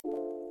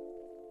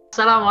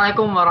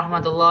Assalamualaikum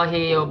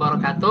warahmatullahi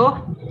wabarakatuh.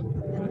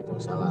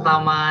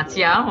 Selamat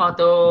siang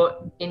waktu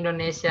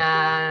Indonesia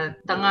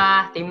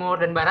Tengah, Timur,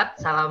 dan Barat.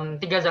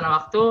 Salam 3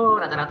 zona waktu.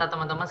 Rata-rata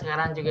teman-teman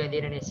sekarang juga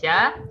di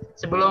Indonesia.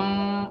 Sebelum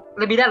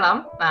lebih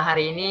dalam,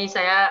 hari ini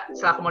saya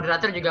selaku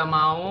moderator juga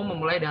mau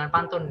memulai dengan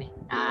pantun nih.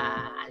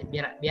 Nah,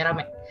 biar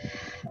rame.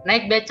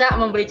 Naik beca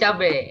membeli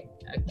cabe.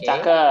 Oke.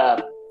 Cakep.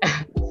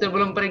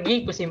 Sebelum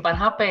pergi kusimpan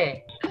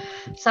HP.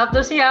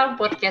 Sabtu siang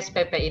podcast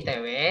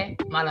PPITW,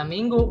 malam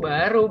minggu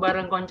baru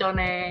bareng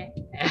koncone.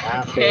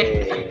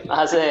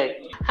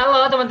 Asik.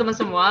 Halo teman-teman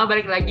semua,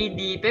 balik lagi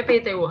di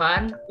PPIT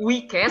Wuhan,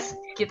 WeCast,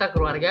 kita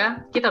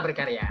keluarga, kita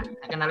berkarya.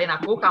 Kenalin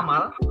aku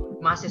Kamal,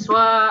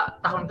 mahasiswa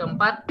tahun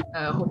keempat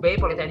Hubei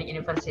Polytechnic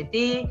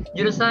University,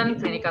 jurusan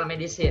Clinical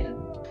Medicine.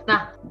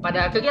 Nah,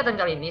 pada kegiatan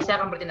kali ini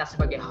saya akan bertindak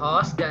sebagai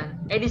host dan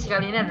edisi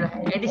kali ini adalah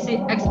edisi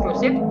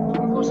eksklusif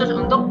khusus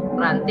untuk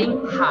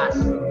ranting khas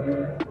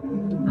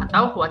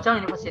atau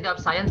Huachang University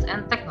of Science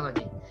and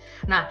Technology.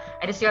 Nah,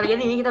 edisi kali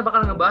ini kita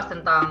bakal ngebahas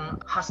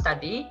tentang khas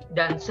tadi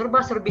dan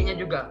serba-serbinya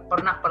juga,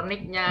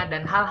 pernak-perniknya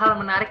dan hal-hal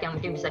menarik yang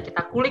mungkin bisa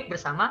kita kulik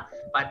bersama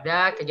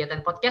pada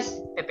kegiatan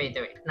podcast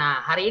PPITW.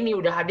 Nah, hari ini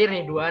udah hadir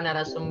nih dua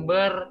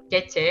narasumber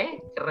kece,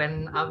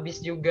 keren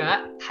abis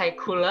juga, hai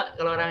kula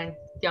kalau orang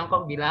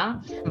Tiongkok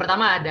bilang.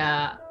 Pertama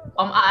ada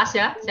Om Aas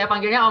ya, saya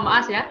panggilnya Om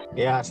Aas ya.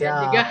 Ya, siap.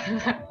 Dan juga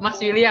Mas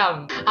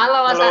William.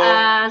 Halo Mas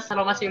Aas,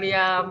 halo Mas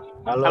William.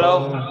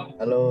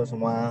 Halo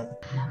semua.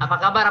 Apa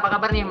kabar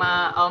nih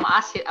Om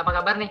Aas? Apa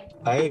kabar nih?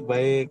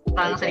 Baik.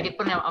 Kurang sedikit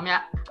pun ya Om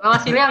ya. Halo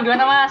Mas William,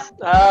 gimana Mas?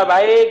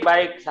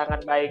 Baik,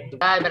 sangat baik.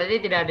 Nah,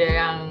 berarti tidak ada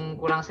yang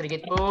kurang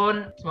sedikit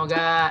pun.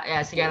 Semoga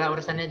ya segala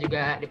urusannya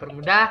juga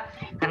dipermudah.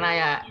 Karena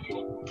ya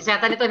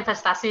kesehatan itu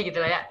investasi gitu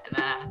lah ya.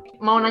 Nah,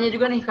 mau nanya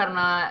juga nih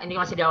karena ini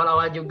masih di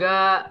awal-awal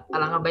juga,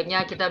 alangkah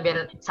baiknya kita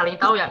biar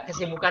saling tahu ya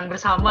kesibukan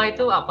bersama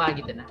itu apa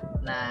gitu.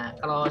 Nah,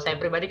 kalau saya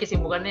pribadi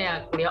kesibukannya ya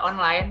kuliah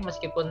online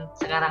meskipun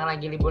sekarang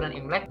lagi liburan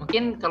Imlek.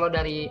 Mungkin kalau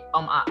dari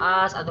Om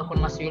Aas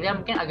ataupun Mas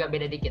William mungkin agak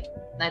beda dikit.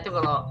 Nah, itu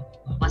kalau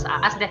Mas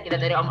Aas deh, kita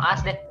dari Om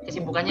Aas deh.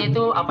 Kesibukannya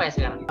itu apa ya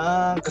sekarang?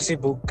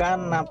 Kesibukan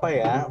apa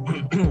ya?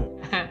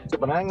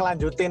 Sebenarnya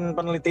ngelanjutin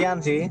penelitian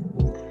sih.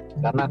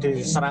 Karena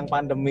diserang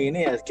pandemi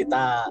ini ya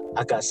kita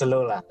agak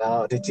slow lah.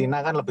 Kalau di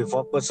Cina kan lebih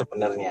fokus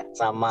sebenarnya.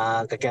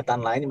 Sama kegiatan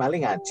lain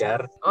paling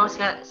ngajar. Oh,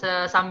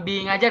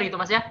 sambil ngajar gitu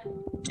Mas ya?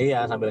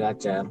 Iya, sambil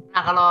ngajar.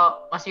 Nah, kalau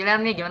Mas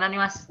William nih gimana nih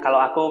Mas? Kalau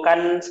aku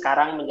kan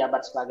sekarang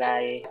menjabat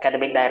sebagai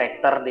academic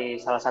director di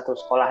salah satu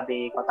sekolah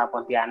di Kota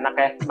Pontianak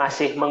ya.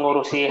 Masih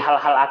mengurusi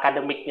hal-hal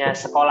akademiknya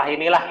sekolah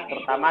inilah.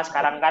 Terutama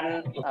sekarang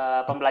kan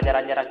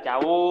pembelajaran jarak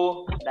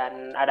jauh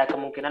dan ada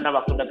kemungkinan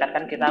dalam waktu dekat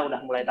kan kita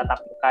udah mulai tatap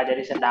muka.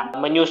 Jadi sedang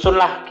menyusun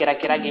lah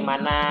kira-kira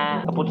gimana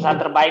keputusan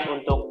terbaik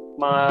untuk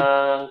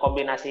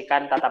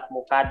mengkombinasikan tatap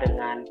muka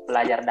dengan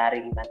belajar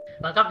daring kan.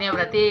 Lengkap nih ya,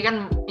 berarti kan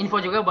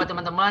info juga buat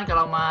teman-teman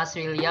kalau Mas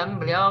William,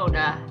 beliau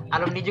udah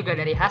alumni juga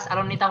dari HAS,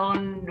 alumni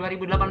tahun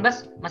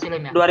 2018 Mas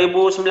William ya?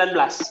 2019.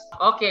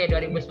 Oke,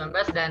 2019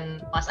 dan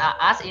Mas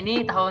Aas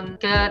ini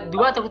tahun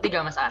kedua atau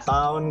ketiga Mas Aas?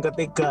 Tahun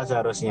ketiga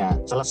seharusnya,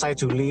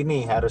 selesai Juli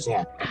ini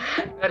harusnya.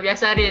 Luar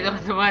biasa nih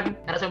teman-teman,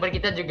 narasumber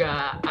kita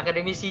juga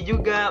akademisi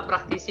juga,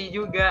 praktisi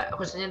juga,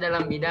 khususnya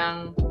dalam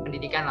bidang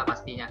pendidikan lah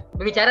pastinya.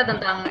 Berbicara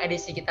tentang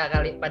edisi kita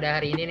pada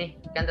hari ini nih,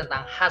 kan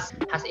tentang HAS.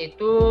 HAS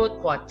itu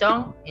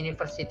Huachong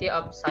University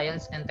of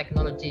Science and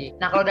Technology.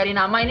 Nah, kalau dari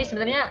nama ini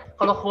sebenarnya,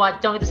 kalau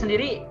Huachong itu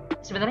sendiri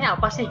sebenarnya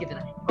apa sih gitu?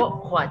 Nah,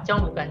 kok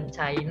Huachong bukan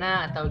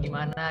China atau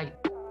gimana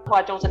gitu?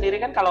 Huachong sendiri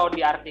kan kalau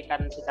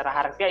diartikan secara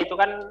harfiah itu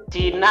kan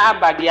Cina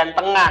bagian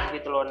tengah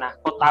gitu loh. Nah,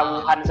 kota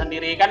Wuhan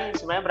sendiri kan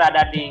sebenarnya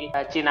berada di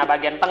Cina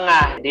bagian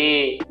tengah.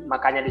 Jadi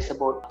makanya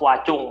disebut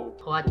Huachong.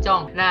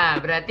 Nah,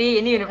 berarti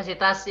ini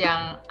universitas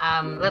yang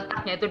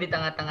letaknya itu di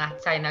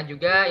tengah-tengah China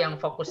juga, yang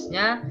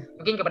fokusnya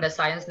mungkin kepada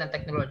sains dan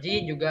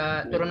teknologi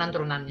juga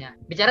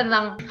turunan-turunannya. Bicara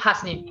tentang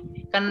HAS nih,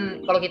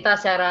 kan kalau kita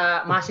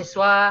secara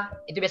mahasiswa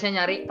itu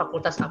biasanya nyari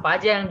fakultas apa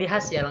aja yang di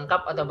HAS ya,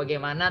 lengkap atau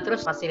bagaimana,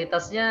 terus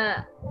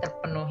fasilitasnya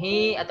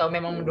terpenuhi atau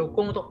memang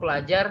mendukung untuk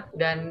pelajar,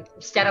 dan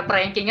secara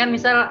perankingan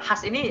misal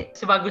HAS ini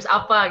sebagus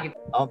apa gitu.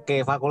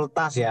 Oke,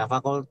 fakultas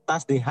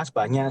di HAS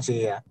banyak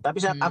sih ya.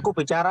 Tapi aku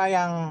bicara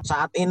yang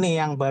saat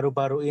ini, yang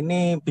baru-baru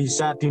ini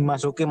bisa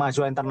dimasuki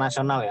mahasiswa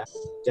internasional ya.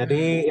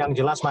 Jadi yang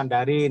jelas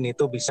Mandarin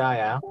itu bisa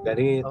ya.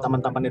 Jadi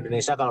teman-teman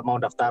Indonesia kalau mau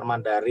daftar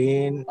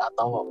Mandarin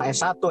atau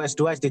S1,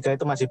 S2, S3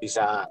 itu masih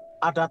bisa.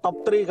 Ada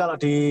top 3 kalau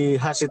di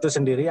HAS itu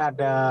sendiri,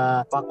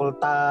 ada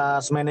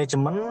fakultas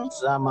manajemen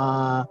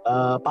sama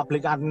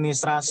public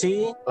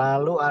administrasi,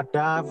 lalu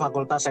ada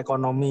fakultas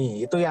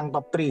ekonomi. Itu yang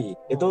top 3.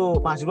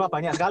 Itu mahasiswa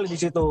banyak sekali di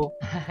situ.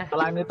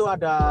 Selain itu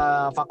ada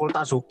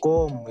fakultas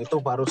hukum,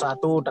 itu baru 1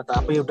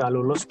 tetapi udah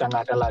lulus, udah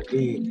nggak ada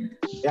lagi.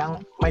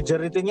 Yang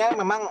majority-nya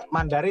memang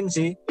Mandarin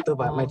sih, itu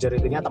Pak.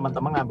 Majority-nya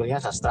teman-teman ngambilnya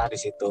sastra di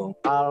situ.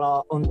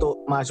 Kalau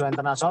untuk mahasiswa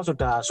internasional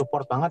sudah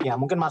support banget ya.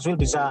 Mungkin Mas Wil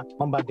bisa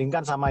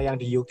membandingkan sama yang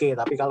di UK,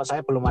 tapi kalau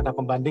saya belum ada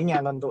pembandingnya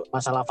untuk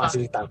masalah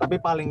fasilitas. Tapi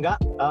paling enggak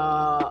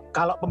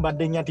kalau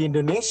pembandingnya di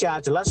Indonesia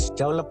jelas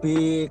jauh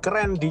lebih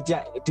keren di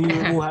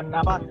Wuhan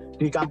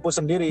di kampus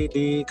sendiri.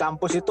 Di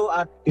kampus itu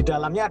di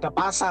dalamnya ada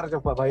pasar,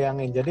 coba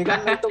bayangin. Jadi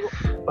kan itu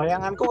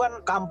bayanganku kan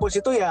kampus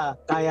itu ya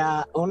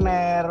kayak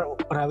UNER,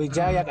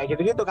 Brawijaya kayak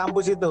gitu-gitu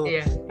kampus itu.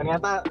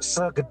 Ternyata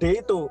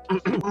segede itu.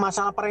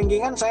 Masalah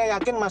perankingan saya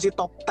yakin masih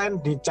top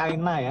 10 di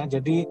China ya.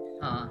 Jadi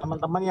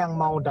teman-teman yang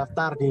mau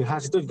daftar di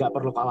HAS itu juga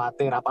perlu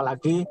khawatir,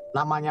 apalagi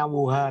namanya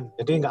Wuhan.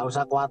 Jadi nggak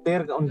usah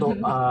khawatir untuk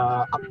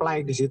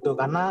apply di situ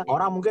karena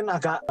orang mungkin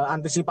agak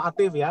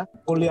antisipatif ya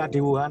kuliah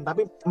di Wuhan.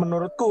 Tapi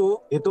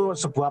menurutku itu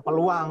sebuah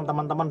peluang.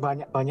 Teman-teman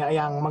banyak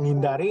yang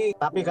menghindari,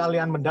 tapi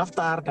kalian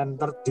mendaftar dan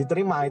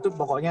diterima itu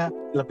pokoknya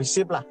lebih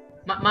sip lah.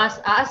 Mas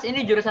Aas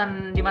ini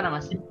jurusan di mana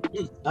Mas?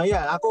 Oh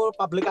iya, aku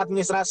public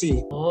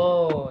administrasi.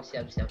 Oh,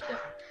 siap.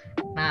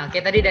 Nah,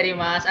 kayak tadi dari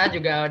Mas Aas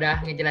juga udah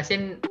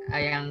ngejelasin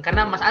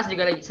karena Mas Aas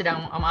juga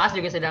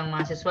sedang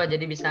mahasiswa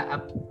jadi bisa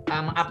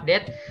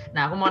mengupdate.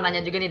 Nah, aku mau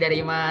nanya juga nih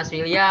dari Mas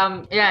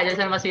William. Ya,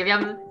 jurusan Mas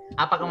William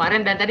apa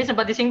kemarin dan tadi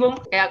sempat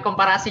disinggung kayak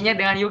komparasinya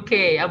dengan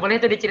UK. Ya,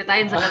 boleh tuh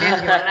diceritain sekalian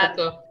gimana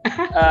tuh?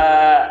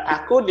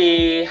 Aku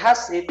di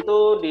HAS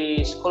itu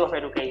di School of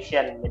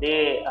Education.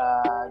 Jadi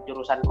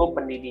jurusanku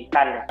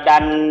pendidikan ya.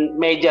 Dan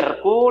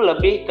majorku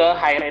lebih ke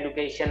Higher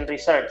Education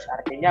Research,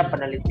 artinya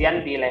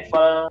penelitian di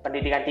level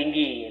pendidikan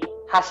tinggi.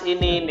 HAS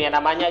ini nih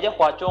namanya aja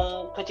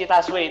Hwa-Chung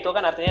Keun-Taswe, itu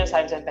kan artinya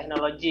Science and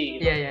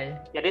Technology gitu. Iya.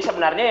 Jadi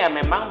sebenarnya ya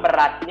memang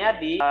beratnya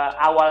di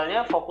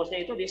awalnya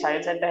fokusnya itu di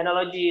Science and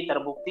Technology.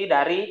 Terbukti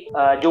dari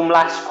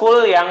jumlah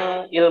school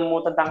yang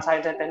ilmu tentang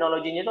Science and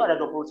Technology-nya itu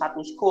ada 21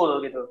 school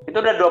gitu.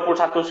 Itu udah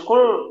 21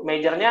 school,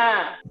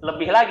 majornya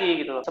lebih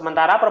lagi gitu.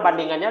 Sementara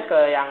perbandingannya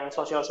ke yang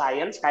social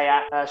science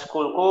kayak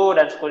schoolku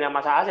dan schoolnya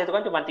Mas Aas itu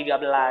kan cuma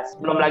 13.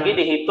 Belum lagi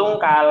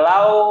dihitung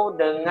kalau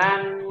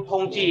dengan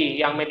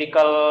Hongji yang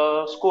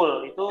medical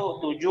school itu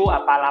 7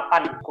 apa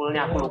 8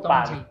 schoolnya aku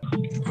lupa.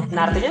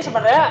 Nah artinya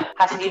sebenarnya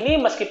HAS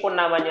ini meskipun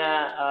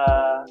namanya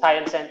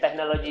Science and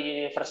Technology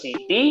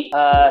University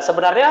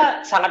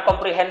sebenarnya sangat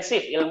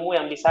komprehensif ilmu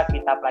yang bisa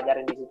kita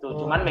pelajarin di situ.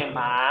 Cuman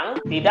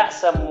memang tidak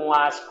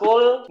semua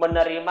school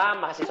menerima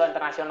mahasiswa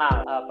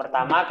internasional.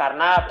 Pertama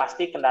karena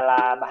pasti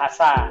kendala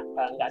bahasa.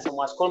 Nggak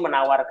semua school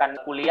menawarkan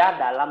kuliah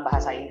dalam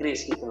bahasa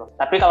Inggris gitu loh.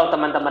 Tapi kalau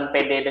teman-teman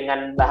pede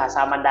dengan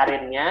bahasa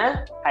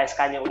Mandarinnya,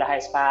 HSK-nya udah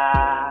HSK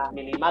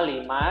minimal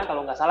 5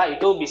 kalau nggak salah,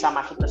 itu bisa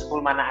masuk ke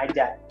school mana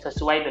aja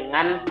sesuai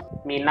dengan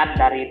minat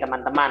dari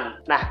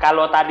teman-teman. Nah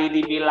kalau tadi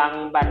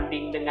dibilang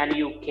banding dengan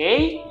UK,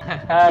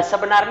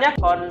 sebenarnya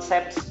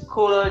konsep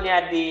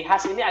schoolnya di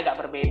HAS ini agak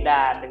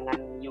berbeda dengan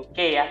UK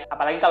ya,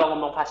 apalagi kalau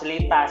ngomong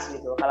fasilitas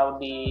gitu. Kalau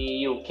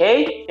di UK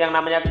yang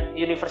namanya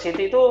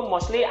university itu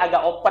mostly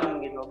agak open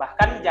gitu,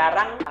 bahkan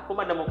jarang aku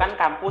menemukan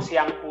kampus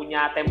yang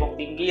punya tembok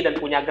tinggi dan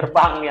punya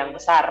gerbang yang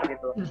besar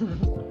gitu.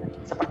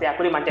 Seperti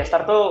aku di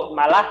Manchester tuh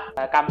malah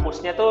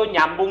kampusnya tuh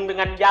nyambung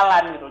dengan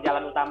jalan gitu,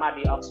 jalan utama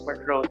di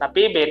Oxford Road.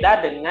 Tapi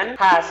beda dengan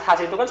HAS.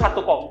 HAS itu kan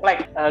satu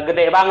komplek,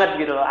 gede banget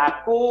gitu loh.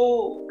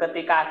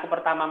 Ketika aku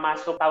pertama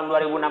masuk tahun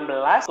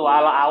 2016, tuh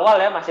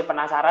awal-awal ya masih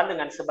penasaran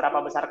dengan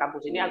seberapa besar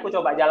kampus ini. Aku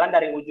coba jalan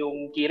dari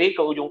ujung kiri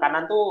ke ujung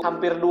kanan tuh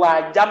hampir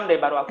 2 jam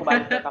deh baru aku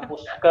balik ke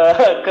kampus ke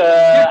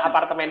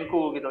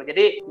apartemenku gitu.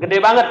 Jadi gede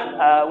banget,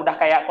 udah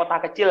kayak kota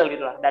kecil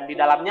gitu lah. Dan di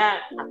dalamnya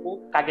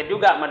aku kaget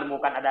juga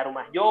menemukan ada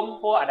rumah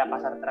jompo, ada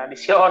pasar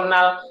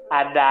tradisional,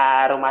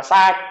 ada rumah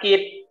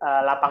sakit,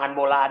 lapangan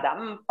bola ada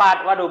 4.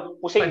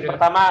 Waduh, pusing.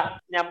 Pertama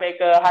nyampe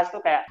ke HAS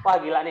tuh kayak, wah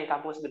gila nih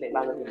kampus gede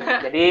banget gitu.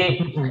 Jadi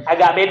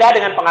agak beda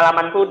dengan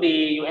pengalamanku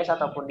di US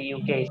ataupun di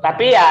UK.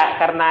 Tapi ya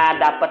karena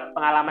dapat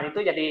pengalaman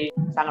itu jadi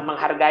sangat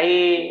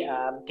menghargai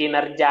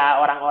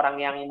kinerja orang-orang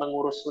yang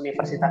mengurus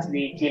universitas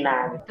di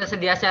Cina.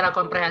 Tersedia secara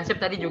komprehensif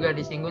tadi juga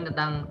disinggung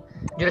tentang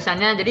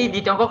jurusannya. Jadi di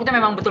Tiongkok itu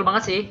memang betul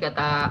banget sih,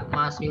 kata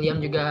Mas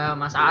William juga,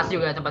 Mas Aas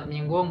juga tempat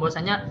menyinggung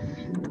bahwasanya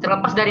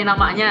terlepas dari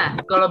namanya,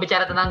 kalau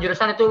bicara tentang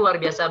jurusan itu luar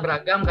biasa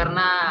beragam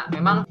karena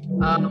memang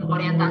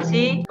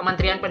orientasi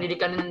Kementerian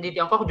Pendidikan di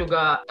Tiongkok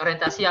juga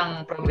orientasi yang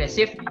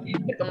progresif,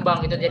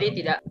 berkembang gitu. Jadi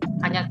tidak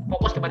hanya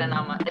fokus kepada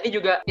nama. Jadi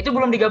juga itu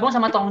belum digabung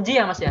sama Tongji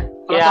ya Mas ya?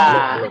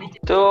 Ya,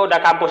 itu udah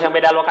kampus yang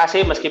beda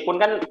lokasi, meskipun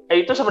kan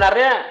itu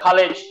sebenarnya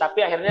college, tapi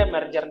akhirnya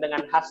merger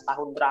dengan HAS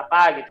tahun berapa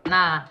gitu.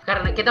 Nah,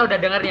 karena kita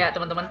udah dengar ya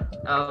teman-teman,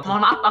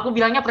 mohon maaf aku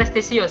bilangnya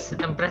prestisius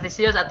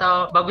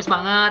atau bagus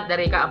banget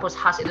dari kampus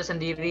HAS itu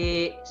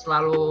sendiri,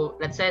 selalu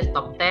let's say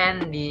top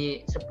 10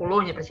 di 10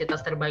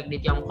 universitas terbaik di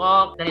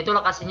Tiongkok, dan itu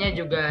lokasinya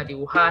juga di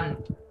Wuhan.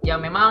 Ya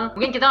memang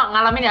mungkin kita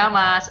ngalamin ya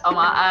Mas Om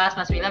Aas,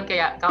 Mas William,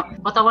 kayak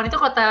kota Wuhan itu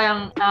kota yang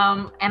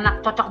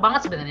enak, cocok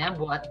banget sebenarnya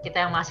buat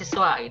kita yang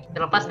mahasiswa gitu.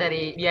 Terlepas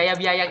dari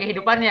biaya-biaya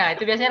kehidupannya,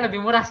 itu biasanya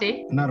lebih murah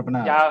sih. Benar.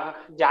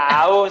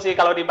 Jauh sih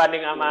kalau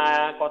dibanding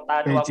sama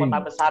dua Beijing. kota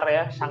besar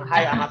ya,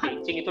 Shanghai sama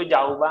Beijing itu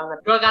jauh banget.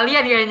 2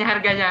 kalian kayaknya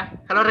harganya.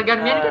 Kalau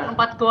Regan Mian kan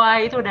 4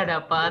 kuai itu udah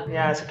dapat.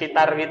 Ya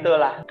sekitar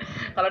gitulah.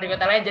 Kalau di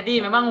kota lain,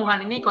 jadi memang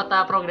Wuhan ini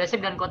kota progresif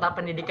dan kota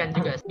pendidikan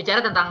juga.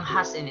 Bicara tentang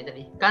khas ini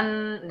tadi,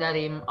 kan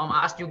dari Om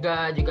Aas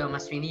juga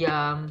Mas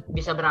William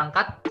bisa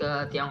berangkat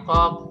ke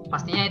Tiongkok,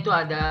 pastinya itu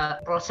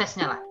ada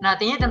prosesnya lah. Nah,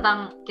 artinya tentang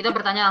kita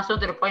bertanya langsung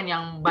to the point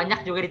yang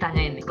banyak juga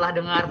ditanyain setelah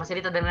dengar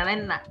fasilitas dan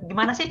lain-lain. Nah,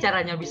 gimana sih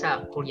caranya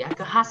bisa kuliah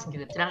ke HAS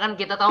gitu? Sedangkan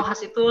kita tahu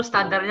HAS itu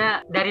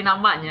standarnya dari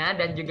namanya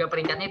dan juga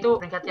peringkatnya itu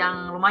peringkat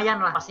yang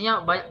lumayan lah.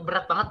 Pastinya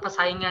berat banget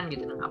persaingan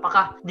gitu. Nah,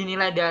 apakah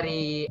dinilai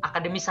dari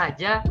akademis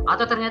saja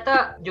atau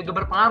ternyata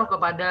juga berpengaruh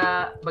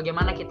kepada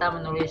bagaimana kita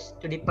menulis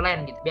studi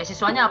plan gitu?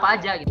 Beasiswanya apa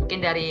aja gitu?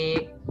 Mungkin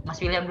dari Mas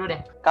William dulu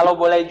deh. Kalau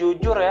boleh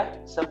jujur ya,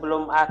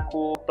 sebelum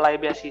aku apply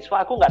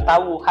beasiswa, aku nggak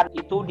tawu Wuhan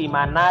itu di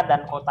mana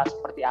dan kota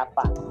seperti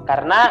apa.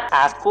 Karena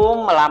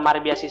aku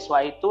melamar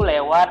beasiswa itu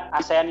lewat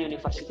ASEAN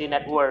University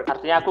Network.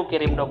 Artinya aku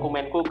kirim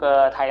dokumenku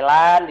ke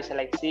Thailand,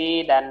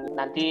 diseleksi, dan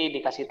nanti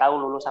dikasih tahu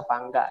lulus apa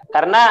enggak.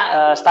 Karena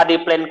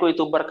study planku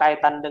itu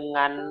berkaitan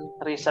dengan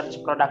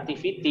research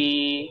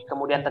productivity,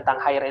 kemudian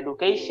tentang higher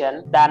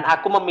education, dan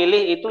aku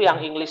memilih itu yang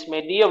English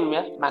medium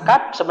ya.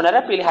 Maka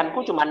sebenarnya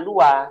pilihanku cuma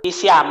 2, di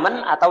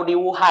Xiamen atau di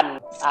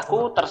Wuhan.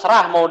 Aku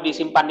terserah mau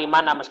disimpan di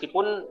mana,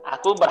 meskipun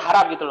aku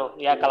berharap gitu loh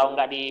ya, kalau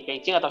nggak di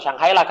Beijing atau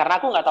Shanghai lah,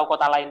 karena aku nggak tahu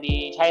kota lain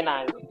di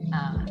China gitu.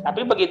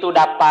 Tapi begitu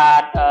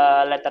dapat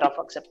letter of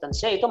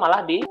acceptance-nya itu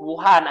malah di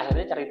Wuhan,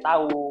 akhirnya cari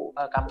tahu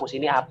kampus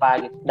ini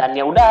apa gitu. Dan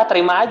ya udah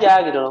terima aja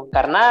gitu loh.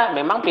 Karena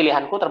memang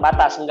pilihanku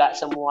terbatas, nggak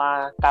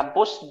semua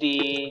kampus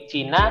di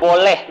Cina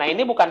boleh. Nah,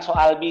 ini bukan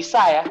soal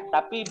bisa ya,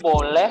 tapi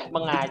boleh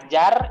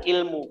mengajar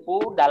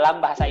ilmuku dalam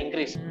bahasa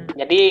Inggris.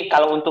 Jadi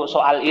kalau untuk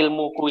soal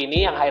ilmuku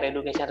ini yang higher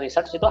education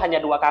research itu hanya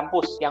 2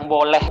 kampus yang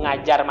boleh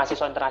ngajar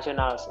mahasiswa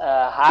internasional,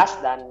 HAS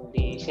dan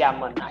di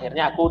Xiamen.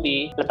 Akhirnya aku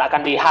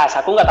diletakkan di HAS.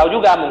 Aku nggak tahu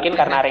juga, mungkin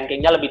karena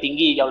rankingnya lebih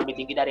tinggi, jauh lebih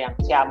tinggi dari yang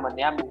Xiamen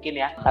ya mungkin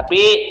ya.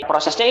 Tapi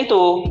prosesnya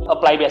itu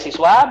apply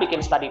beasiswa,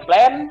 bikin study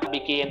plan,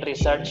 bikin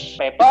research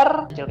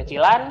paper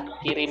kecil-kecilan,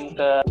 kirim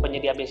ke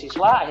penyedia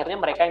beasiswa, akhirnya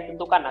mereka yang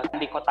tentukan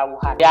di kota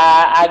Wuhan.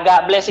 Ya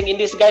agak blessing in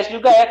disguise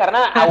juga ya,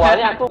 karena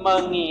awalnya aku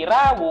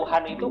mengira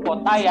Wuhan itu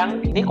kota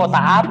yang ini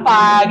kota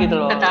apa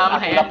gitu loh.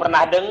 Aku nggak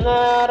pernah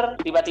denger,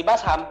 tiba-tiba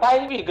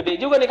sampai, wih gede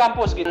juga nih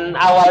kampus gitu.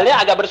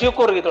 Awalnya agak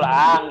bersyukur gitu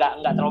lah,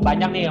 nggak terlalu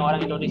banyak nih orang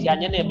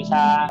Indonesianya nih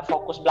bisa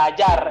fokus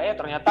belajar.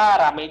 Ternyata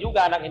rame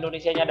juga anak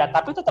Indonesianya,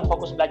 tapi tetap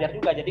fokus belajar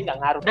juga, jadi nggak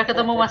ngaruh. Udah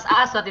ketemu Mas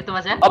Aas waktu itu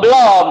Mas ya? Oh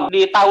belum,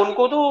 di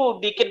tahunku tuh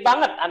dikit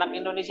banget anak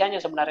Indonesianya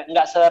sebenarnya,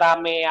 nggak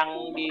serame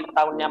yang di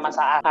tahunnya Mas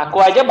Aas.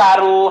 Aku aja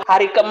baru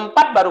hari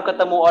keempat baru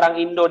ketemu orang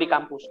Indo di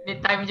kampus. Di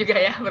time juga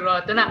ya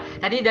berwaktu. Nah,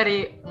 tadi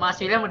dari Mas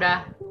William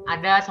udah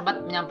ada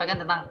sempat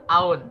menyampaikan tentang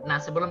AUN. Nah,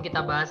 sebelum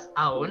kita bahas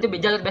AUN, itu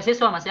jalur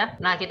beasiswa Mas ya.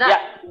 Nah, kita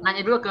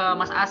nanya dulu ke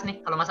Mas Aas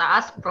nih. Kalau Mas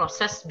Aas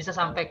proses bisa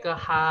sampai ke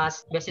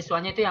HAS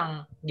beasiswanya itu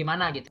yang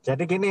gimana gitu?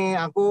 Jadi gini,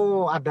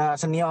 aku ada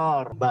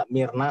senior Mbak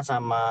Mirna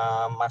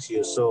sama Mas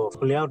Yusuf.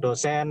 Beliau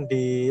dosen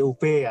di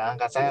UB ya,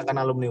 saya kan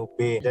alumni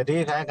UB.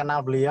 Jadi saya kenal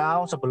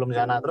beliau sebelum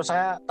sana. Terus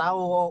saya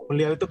tahu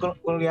beliau itu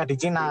kuliah di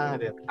Cina.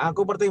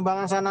 Aku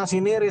pertimbangan sana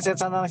sini, riset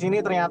sana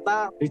sini,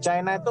 ternyata di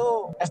China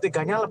itu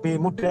S3-nya lebih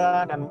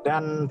mudah dan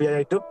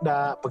biaya hidup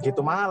nggak begitu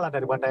mahal lah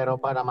daripada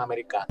Eropa sama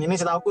Amerika. Ini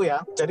setauku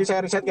ya. Jadi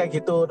saya riset kayak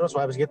gitu. Terus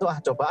habis gitu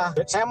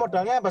saya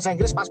modalnya bahasa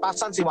Inggris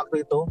pas-pasan sih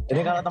waktu itu.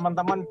 Jadi kalau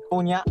teman-teman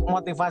punya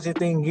motivasi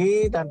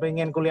tinggi dan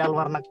pengen kuliah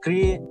luar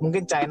negeri,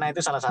 mungkin China itu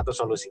salah satu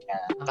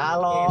solusinya.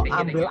 Kalau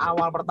ambil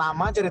awal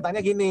pertama ceritanya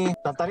gini,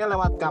 daftarnya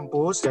lewat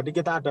kampus, jadi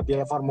kita ada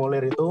biaya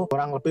formulir itu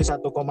kurang lebih 1,2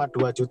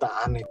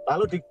 jutaan.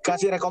 Lalu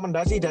dikasih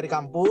rekomendasi dari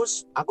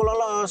kampus, aku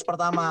lolos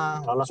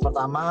pertama,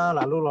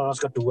 lalu lolos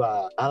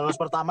kedua. Lolos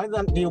pertama itu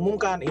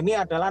diumumkan, ini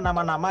adalah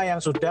nama-nama yang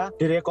sudah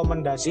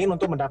direkomendasiin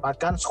untuk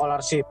mendapatkan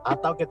scholarship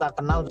atau kita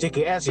kenal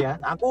CGS ya.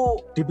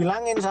 Aku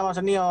dibilangin sama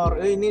senior,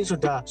 ini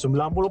sudah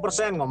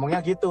 90%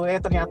 ngomongnya gitu.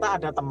 Ternyata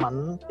ada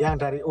teman yang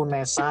dari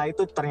UNESA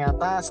itu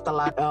ternyata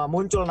setelah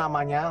muncul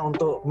namanya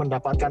untuk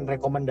mendapatkan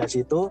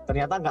rekomendasi itu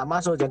ternyata nggak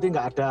masuk, jadi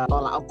nggak ada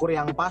tolak ukur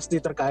yang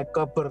pasti terkait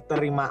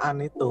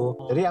keberterimaan itu.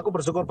 Jadi aku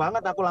bersyukur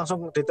banget, aku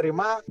langsung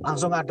diterima,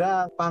 langsung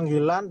ada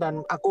panggilan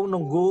dan aku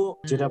nunggu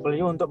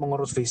JW untuk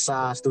mengurus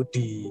visa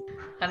studi.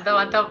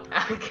 Mantap.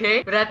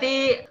 Oke.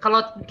 Berarti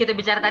kalau kita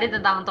bicara tadi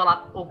tentang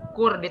tolak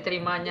ukur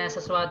diterimanya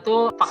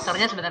sesuatu,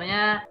 faktornya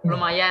sebenarnya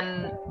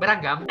lumayan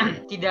beragam.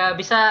 Tidak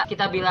bisa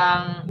kita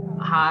bilang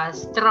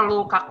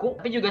terlalu kaku,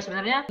 tapi juga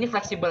sebenarnya ini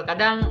fleksibel.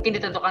 Kadang mungkin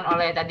ditentukan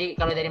oleh tadi,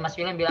 kalau dari Mas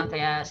William bilang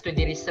kayak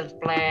studi research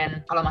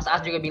plan, kalau Mas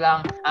Aas juga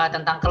bilang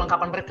tentang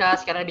kelengkapan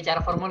berkas karena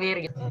bicara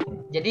formulir gitu.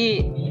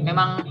 Jadi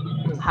memang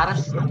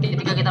harus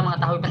ketika kita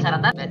mengetahui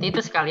persyaratan, berarti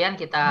itu sekalian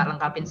kita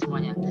lengkapin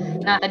semuanya.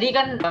 Nah, tadi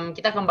kan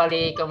kita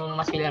kembali ke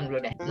Mas William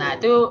dulu deh. Nah,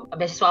 itu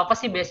beasiswa apa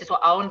sih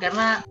beasiswa AUN?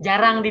 Karena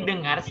jarang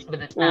didengar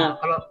sebenarnya. Nah,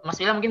 kalau Mas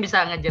William mungkin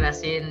bisa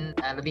ngejelasin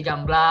lebih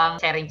gamblang,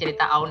 sharing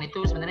cerita AUN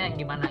itu sebenarnya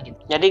gimana gitu.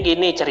 Jadi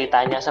gini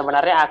ceritanya,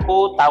 sebenarnya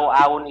aku tahu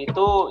AUN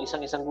itu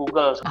iseng-iseng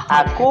Google.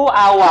 Aku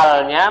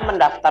awalnya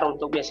mendaftar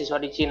untuk beasiswa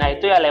di Cina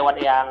itu ya lewat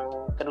yang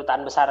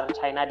kedutaan besar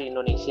China di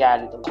Indonesia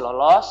gitu,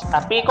 lolos.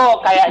 Tapi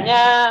kok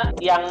kayaknya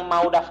yang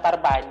mau daftar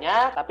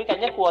banyak, tapi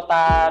kayaknya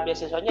kuota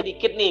beasiswanya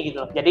dikit nih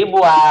gitu. Jadi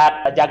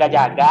buat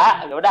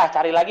jaga-jaga, ya udah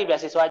cari lagi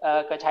beasiswa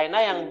ke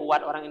China yang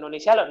buat orang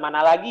Indonesia lewat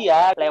mana lagi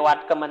ya?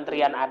 Lewat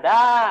kementerian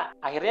ada.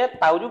 Akhirnya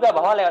tahu juga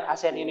bahwa lewat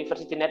ASEAN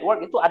University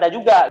Network itu ada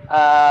juga.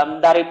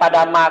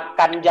 Daripada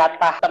makan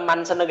jatah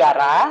teman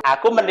senegara,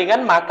 aku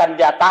mendingan makan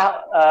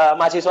jatah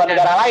mahasiswa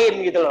negara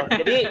lain gitu loh.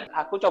 Jadi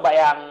aku coba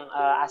yang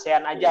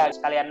ASEAN aja,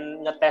 sekalian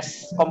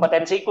ngetes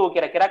kompetensiku,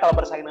 kira-kira kalau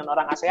bersaing dengan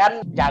orang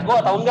ASEAN jago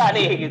atau enggak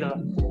nih gitu loh.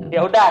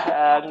 Ya udah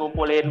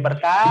ngumpulin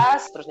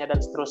berkas terusnya dan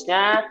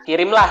seterusnya,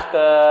 kirimlah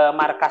ke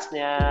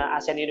markasnya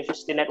ASEAN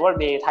University Network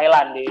di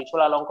Thailand, di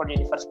Chulalongkorn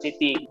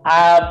University.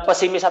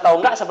 Pesimis atau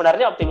enggak,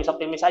 sebenarnya optimis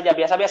aja,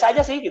 biasa-biasa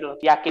aja sih gitu.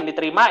 Yakin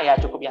diterima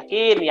ya cukup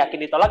yakin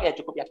ditolak ya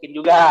cukup yakin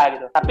juga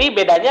gitu. Tapi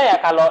bedanya ya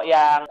kalau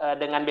yang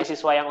dengan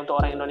beasiswa yang untuk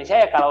orang Indonesia,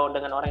 ya kalau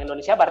dengan orang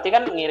Indonesia berarti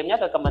kan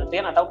ngirimnya ke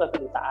kementerian atau ke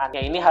kedutaan.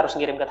 Ya ini harus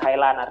ngirim ke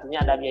Thailand,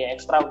 artinya ada biaya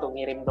ekstra untuk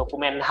ngirim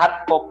dokumen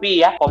hard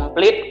copy ya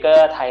komplit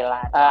ke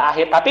Thailand.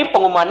 Tapi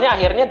pengumuman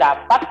akhirnya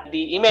dapat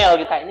di email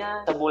gitu.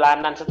 Kayaknya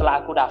sebulanan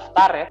setelah aku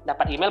daftar ya,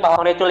 dapat email bahwa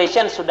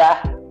congratulations sudah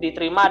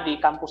diterima di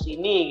kampus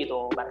ini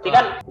gitu. Berarti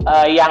kan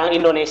yang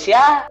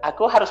Indonesia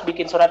aku harus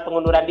bikin surat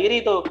pengunduran diri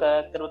tuh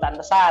ke kedutaan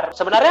besar.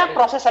 Sebenarnya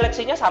proses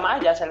seleksinya sama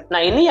aja.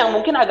 Nah, ini yang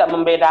mungkin agak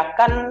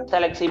membedakan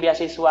seleksi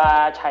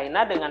beasiswa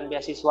China dengan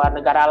beasiswa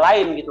negara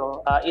lain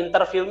gitu.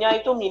 Interviewnya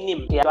itu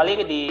minim ya,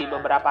 kecuali di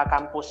beberapa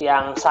kampus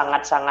yang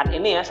sangat-sangat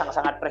ini ya,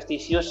 sangat-sangat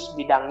prestisius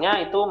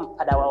bidangnya itu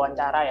ada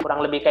wawancara ya.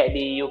 Kurang lebih kayak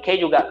di UK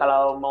juga,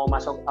 kalau mau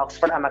masuk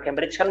Oxford sama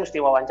Cambridge kan mesti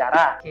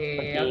wawancara.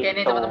 Oke,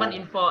 nih teman-teman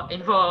info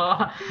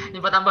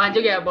tambahan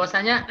juga ya,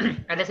 bahwasanya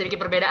ada sedikit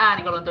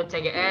perbedaan kalau untuk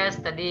CGS.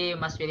 Tadi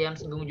Mas William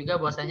singgung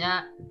juga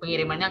bahwasanya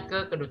pengirimannya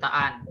ke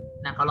kedutaan.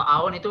 Nah, kalau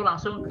AUN itu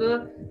langsung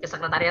ke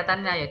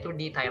sekretariatannya, yaitu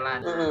di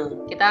Thailand.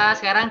 Kita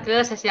sekarang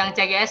ke sesi yang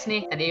CGS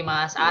nih. Tadi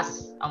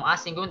Om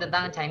As singgung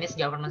tentang Chinese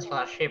Government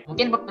Scholarship.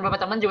 Mungkin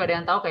beberapa teman juga ada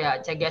yang tahu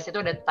kayak CGS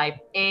itu ada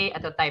type A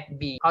atau type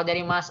B. Kalau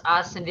dari Mas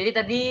As sendiri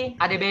tadi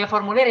ada biaya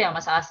formulir ya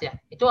Mas As ya?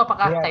 Itu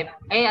apakah type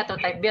A atau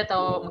type B,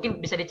 atau mungkin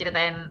bisa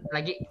diceritain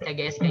lagi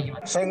CGS kayak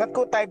gimana? Saya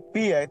ingatku type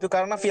B ya, itu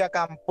karena via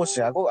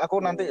kampus ya.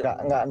 Aku nanti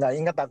nggak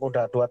ingat, aku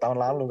udah 2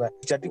 tahun lalu kan.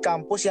 Jadi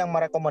kampus yang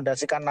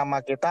merekomendasikan nama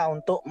kita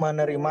untuk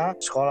menerima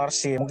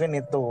scholarship, mungkin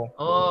itu.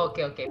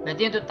 Oke.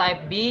 Berarti untuk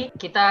type B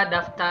kita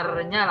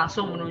daftarnya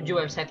langsung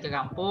menuju website ke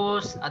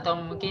kampus, atau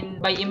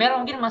mungkin by email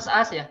mungkin Mas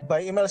As ya?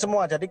 By email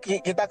semua. Jadi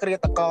kita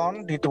create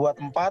account di 2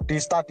 tempat, di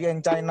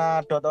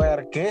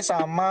studyinchina.org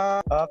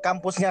sama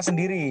kampusnya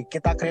sendiri.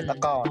 Kita create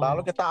account,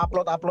 lalu kita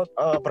upload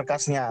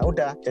berkasnya.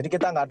 Udah. Jadi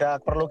kita nggak ada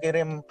perlu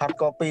kirim hard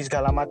copy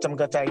segala macam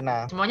ke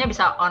China. Semuanya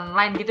bisa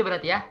online gitu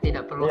berarti ya?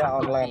 Tidak perlu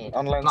hard copy.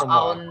 Online kalau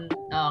semua.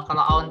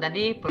 Kalau AUN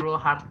tadi perlu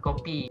hard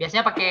copy.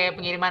 Biasanya pakai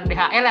pengiriman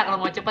DHL ya kalau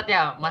mau cepet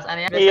ya Mas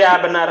Ania? Iya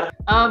benar.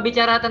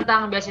 Bicara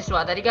tentang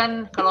beasiswa tadi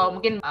kan, kalau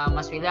mungkin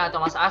Mas William atau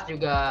Mas As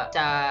juga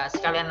bisa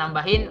sekalian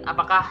nambahin,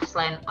 apakah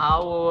selain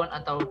AUN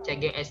atau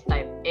CGS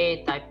type A,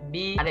 type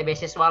B, ada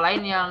beasiswa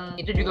lain yang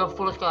itu juga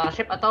full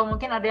scholarship atau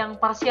mungkin ada yang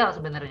parsial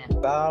sebenarnya?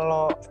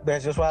 Kalau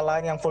beasiswa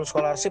lain yang full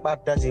scholarship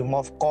ada sih,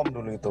 MOFCOM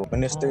dulu itu,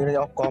 Ministry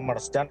of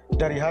Commerce, dan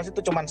dari HAS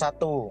itu cuma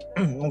 1.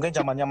 Mungkin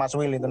zamannya Mas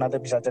Will itu,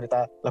 nanti bisa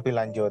cerita lebih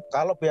lanjut.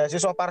 Kalau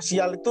beasiswa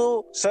parsial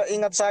itu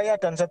seingat saya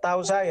dan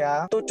setahu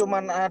saya itu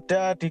cuma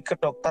ada di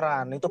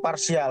kedokteran, itu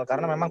parsial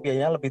karena memang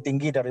biayanya lebih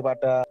tinggi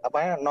daripada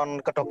non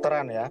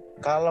kedokteran ya.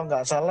 Kalau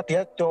nggak salah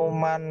dia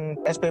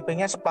cuman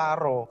SPP-nya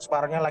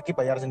separuhnya lagi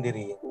bayar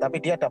sendiri, tapi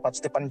dia dapat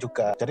stipend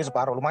juga, jadi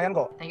separuh, lumayan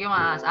kok. Thank you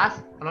Mas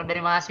As. Kalau dari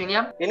Mas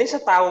William? Ini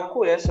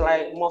setauku ya,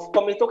 selain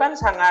MOFCOM itu kan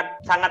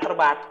sangat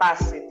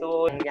terbatas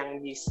itu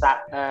yang bisa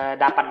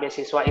dapat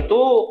beasiswa,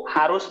 itu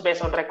harus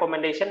based on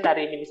recommendation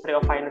dari Ministry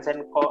of Finance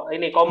and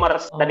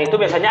Commerce, dan itu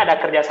biasanya ada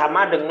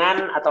kerjasama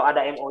dengan atau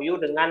ada MOU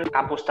dengan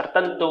kampus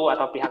tertentu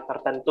atau pihak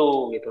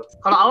tertentu gitu.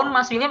 Kalau AUN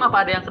Mas William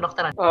apa ada yang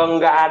kedokteran?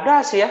 Nggak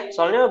ada sih ya,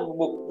 soalnya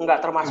nggak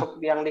termasuk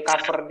yang di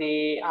cover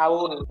di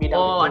AUN bidang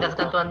itu. Ada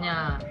ketentuannya.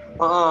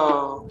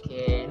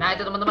 Oke. Nah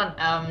itu teman-teman,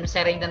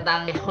 sharing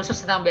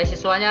khusus tentang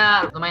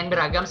beasiswanya lumayan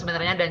beragam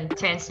sebenarnya dan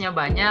chance-nya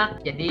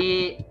banyak.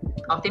 Jadi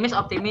optimis,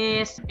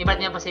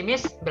 ibaratnya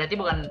pesimis berarti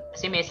bukan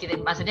pesimis.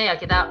 Maksudnya ya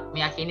kita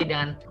meyakini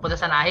dengan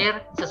keputusan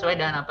akhir sesuai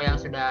dengan apa yang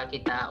sudah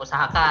kita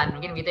usahakan.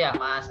 Mungkin gitu ya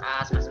Mas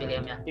As, Mas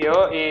William ya.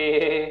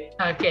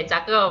 Oke,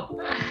 cakep.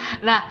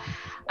 Nah,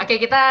 oke,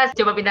 kita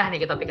coba pindah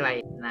nih ke topik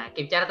lain. Nah,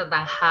 bicara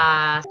tentang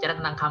khas, bicara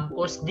tentang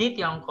kampus di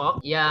Tiongkok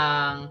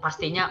yang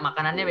pastinya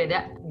makanannya beda,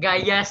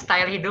 gaya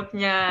style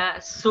hidupnya,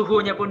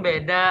 suhunya pun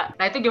beda.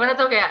 Nah, itu gimana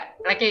tuh kayak,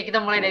 oke,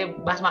 kita mulai dari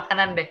bahas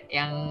makanan deh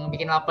yang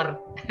bikin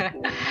lapar.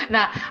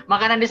 Nah,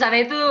 makanan di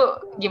sana itu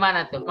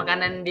gimana tuh?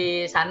 Makanan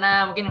di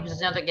sana mungkin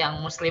khususnya untuk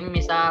yang muslim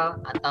misal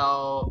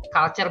atau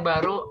culture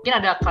baru, mungkin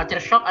ada culture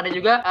shock, ada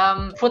juga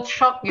food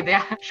shock gitu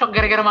ya. Shock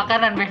gara-gara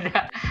makanan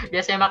beda.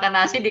 Biasanya makan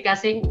nasi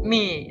dikasih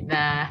mie.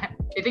 Nah,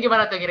 itu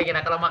gimana tuh kira-kira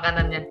kalau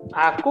makanannya?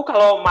 Aku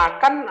kalau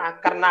makan,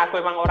 karena aku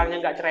emang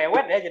orangnya nggak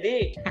cerewet ya,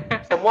 jadi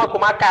semua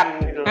aku makan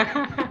gitu.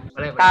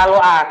 Boleh. Kalau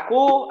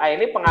aku,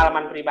 ini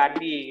pengalaman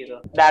pribadi gitu.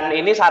 Dan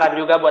ini saran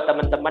juga buat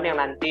teman-teman yang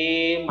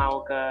nanti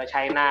mau ke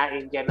China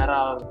in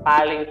general.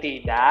 Paling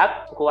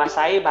tidak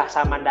kuasai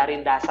bahasa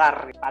Mandarin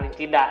dasar, paling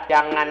tidak.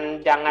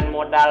 Jangan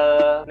modal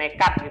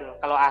nekat gitu.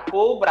 Kalau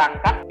aku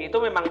berangkat itu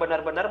memang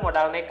benar-benar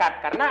modal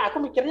nekat, karena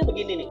aku mikirnya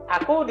begini nih.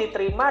 Aku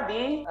diterima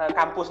di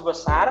kampus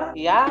besar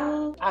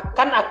yang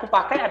akan aku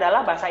pakai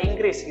adalah bahasa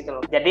Inggris gitu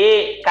loh.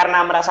 Jadi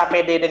karena merasa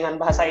pede dengan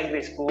bahasa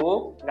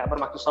Inggrisku, nggak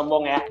bermaksud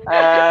sombong ya.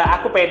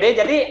 Aku pede,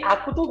 jadi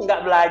aku tuh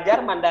nggak belajar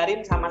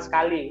Mandarin sama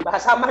sekali.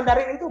 Bahasa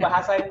Mandarin itu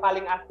bahasa yang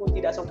paling aku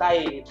tidak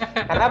sukai.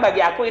 Karena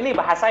bagi aku ini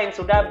bahasa yang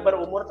sudah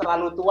berumur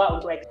terlalu tua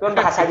untuk itu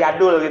bahasa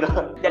jadul gitu.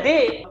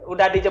 Jadi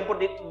udah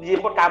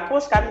dijemput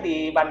kampus kan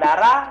di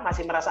bandara,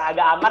 masih merasa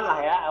agak aman lah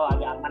ya.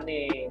 Agak aman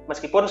nih.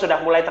 Meskipun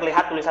sudah mulai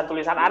terlihat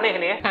tulisan-tulisan aneh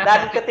nih ya.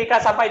 Dan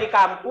ketika sampai di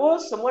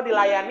kampus, semua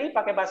dilayani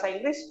pakai bahasa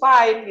Inggris,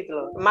 fine gitu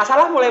loh.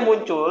 Masalah mulai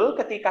muncul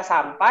ketika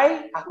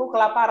sampai aku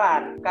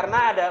kelaparan.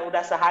 Karena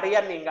udah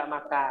seharian nih nggak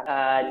makan.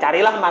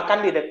 Carilah makan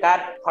di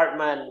dekat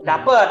apartemen.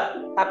 Dapet.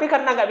 Tapi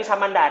karena nggak bisa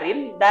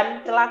Mandarin,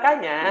 dan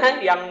celakanya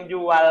yang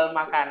jual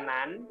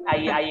makanan,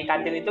 ai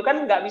kantin itu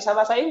kan nggak bisa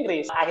bahasa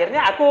Inggris.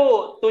 Akhirnya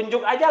aku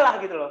tunjuk aja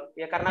lah gitu loh.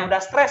 Ya karena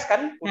udah stres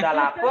kan, udah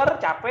lapar,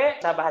 capek,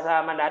 bisa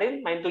bahasa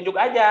Mandarin, main tunjuk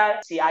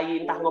aja. Si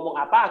ai entah ngomong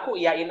apa, aku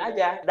iyain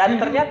aja.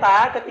 Dan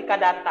ternyata ketika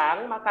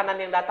datang,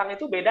 makanan yang datang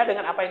itu beda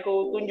dengan apa yang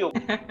aku tunjuk.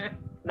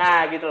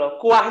 Nah gitu loh,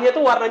 kuahnya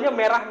tuh warnanya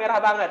merah-merah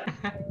banget.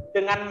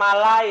 Dengan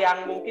mala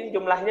yang mungkin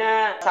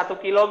jumlahnya 1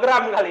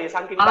 kilogram kali,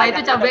 saking mala itu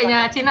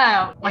cabenya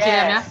Cina Mas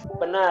William ya?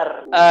 Bener.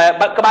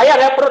 Kebayang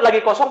ya, perut lagi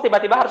kosong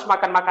tiba-tiba harus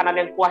makan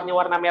makanan yang kuahnya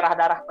warna merah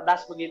darah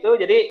pedas begitu,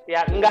 jadi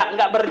ya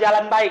nggak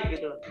berjalan baik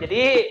gitu.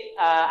 Jadi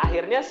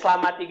akhirnya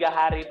selama 3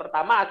 hari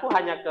pertama aku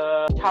hanya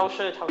ke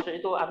Chaoshi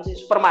itu apa sih,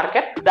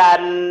 supermarket,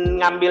 dan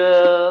ngambil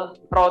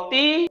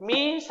roti,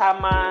 mie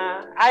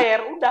sama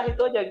air, udah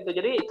itu aja gitu.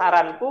 Jadi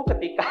saranku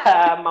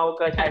ketika mau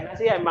ke China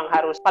sih emang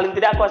harus paling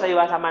tidak kuasai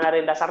bahasa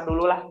Mandarin dasar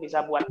dulu lah,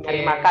 bisa buat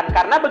cari makan.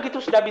 Karena begitu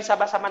sudah bisa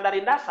bahasa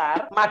Mandarin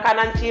dasar,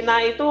 makanan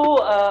Cina itu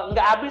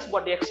nggak habis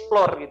buat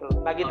dieksplor gitu.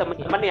 Bagi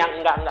teman-teman yang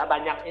nggak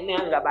banyak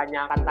nggak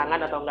banyak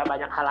tantangan atau nggak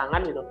banyak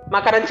halangan gitu.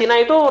 Makanan Cina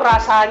itu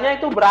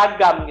rasanya itu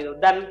beragam gitu.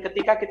 Dan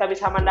ketika kita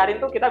bisa Mandarin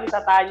tuh kita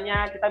bisa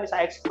tanya, kita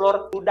bisa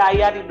eksplor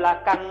budaya di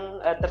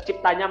belakang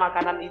terciptanya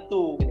makanan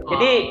itu. Gitu.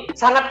 Jadi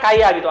sangat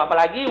kaya gitu.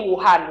 Apalagi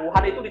Wuhan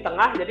itu di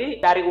tengah.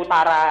 Jadi dari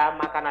utara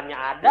makanannya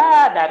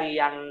ada,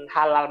 dari yang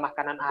halal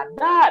makanan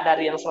ada,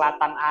 dari yang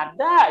selatan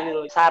ada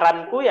gitu.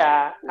 Saranku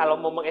ya kalau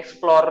mau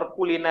mengeksplor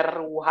kuliner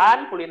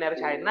Wuhan, kuliner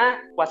China,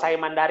 kuasai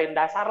Mandarin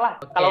dasar lah.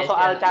 Kalau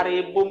soal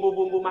cari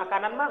bumbu-bumbu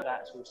makanan mah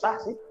nggak susah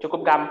sih,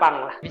 cukup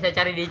gampang lah. Bisa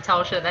cari di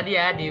Chaoshi tadi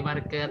ya, di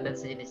market dan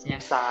sejenisnya.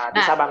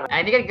 Bisa banget. Nah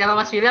ini kan kalau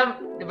Mas William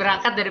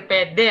berangkat dari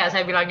PD ya,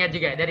 saya bilangnya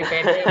juga dari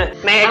PD.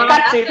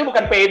 Nekat sih, itu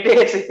bukan PD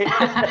sih.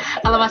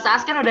 Kalau Mas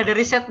As kan udah ada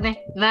riset nih.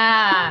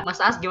 Nah, Mas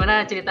As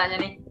gimana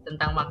ceritanya nih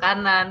tentang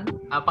makanan,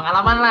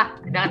 pengalaman lah,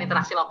 dengan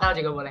interaksi lokal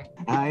juga boleh.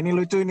 Nah ini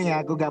lucu ini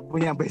ya, aku gak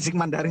punya basic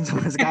Mandarin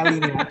sama sekali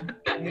nih.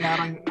 Ini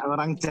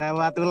orang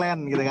Jawa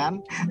tulen gitu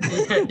kan.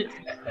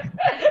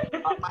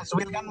 Mas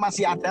Wil kan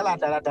masih ada lah,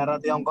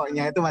 darah-darah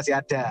Tiongkoknya itu masih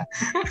ada.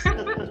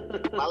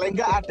 Paling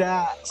enggak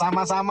ada,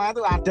 sama-sama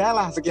itu ada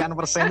lah, sekian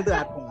persen itu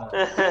ada.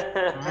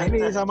 Nah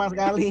ini sama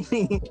sekali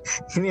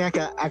ini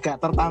agak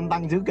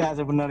tertantang juga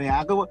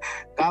sebenarnya. Aku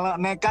kalau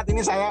nekat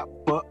ini saya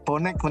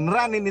bonek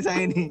beneran ini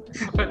saya ini.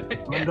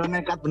 Udah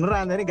nekat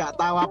beneran, jadi nggak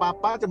tahu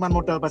apa-apa, cuman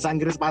modal bahasa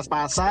Inggris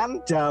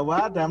pas-pasan,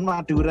 Jawa dan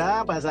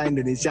Madura bahasa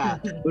Indonesia.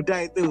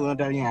 Udah itu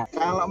modalnya.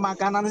 Kalau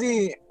makanan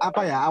sih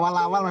apa ya,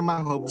 awal-awal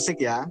memang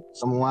homesick ya.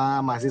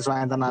 Semua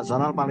mahasiswa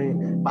internasional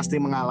paling pasti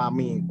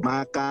mengalami.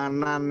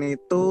 Makanan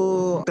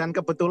itu, dan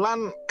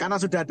kebetulan karena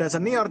sudah ada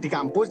senior di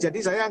kampus, jadi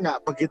saya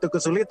nggak begitu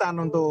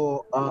kesulitan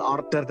untuk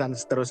order dan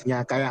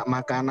seterusnya. Kayak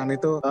makanan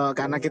itu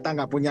karena kita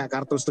nggak punya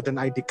kartu student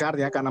ID card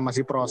ya, karena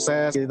masih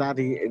proses, kita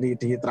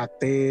di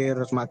traktir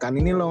terus makan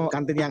ini loh,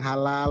 kantin yang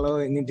halal loh,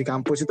 ini di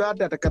kampus itu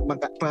ada dekat.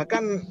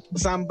 Bahkan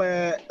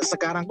sampai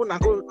sekarang pun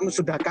aku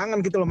sudah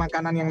kangen gitu loh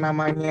makanan yang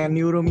namanya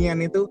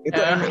Nurumian itu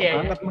enak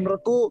banget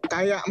menurutku,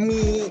 kayak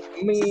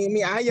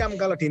mie ayam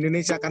kalau di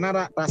Indonesia,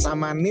 karena rasa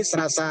manis,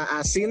 rasa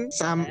asin,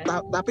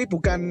 tapi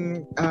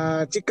bukan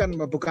chicken,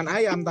 bukan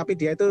ayam, tapi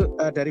dia itu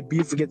dari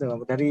beef gitu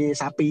loh, dari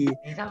sapi.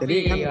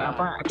 Jadi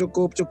kan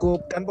cukup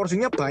dan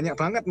porsinya banyak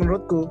banget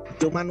menurutku.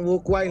 Cuman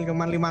kuai,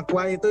 cuma 5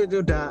 kuai itu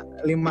udah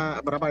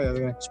 5 berapa ya?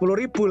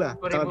 10.000 lah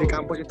kalau di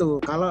kampus itu.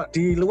 Kalau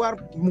di luar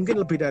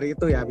mungkin lebih dari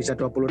itu ya, bisa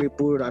 20.000,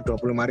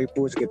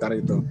 25.000 sekitar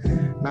itu.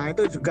 Nah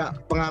itu juga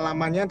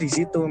pengalamannya di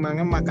situ.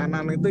 Memang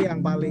makanan itu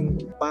yang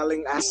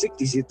paling asik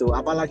di situ.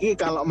 Apalagi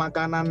kalau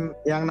makanan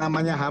yang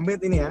namanya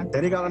Hamid ini ya.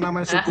 Jadi kalau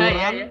namanya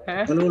syukuran,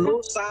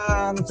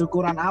 kelulusan,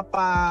 syukuran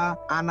apa,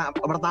 anak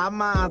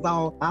pertama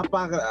atau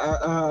apa,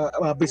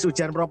 habis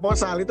ujian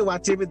proposal itu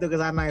wajib itu ke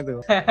sana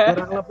itu.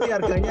 Kurang lebih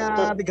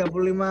harganya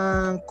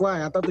 35 kuai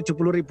atau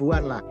 70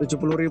 ribuan lah. 70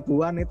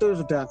 ribuan itu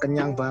sudah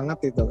kenyang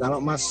banget itu.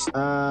 Kalau Mas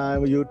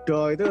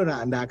Yudo itu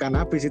enggak akan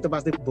habis, itu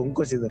pasti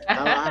bungkus itu.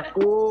 Kalau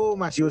aku,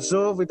 Mas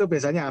Yusuf itu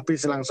biasanya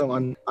habis langsung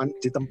on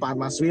di tempat.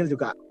 Mas Wil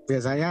juga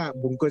biasanya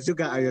bungkus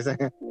juga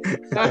biasanya.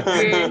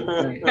 Oke.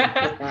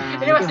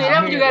 Ini Mas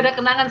William juga ada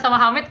kenangan sama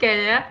Hamid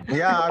kayaknya.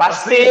 Ya,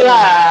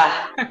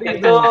 pastilah.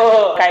 Itu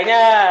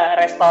kayaknya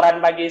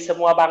restoran bagi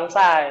semua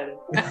bangsa.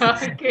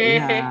 Oke.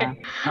 Iya,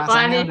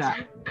 Wah ini udah.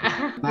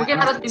 mungkin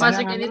harus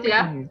dimasukin itu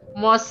ya.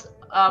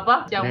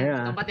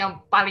 Tempat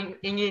yang paling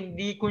ingin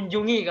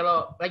dikunjungi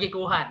kalau lagi ke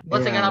Wuhan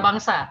buat segala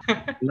bangsa.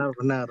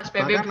 Benar.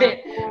 PBB.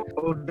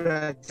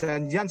 Udah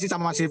janjian sih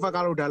sama Mas Siva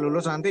kalau udah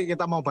lulus nanti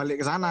kita mau balik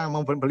ke sana,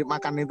 mau beli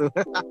makan itu.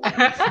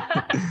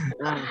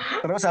 Nah,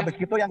 terus habis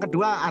itu yang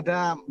kedua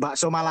ada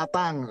bakso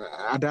Malatang,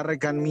 ada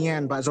Regan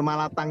Mien. Bakso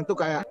Malatang itu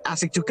kayak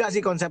asik juga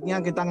sih konsepnya,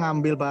 kita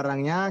ngambil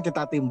barangnya,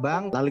 kita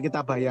timbang, lalu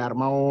kita bayar.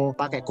 Mau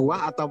pakai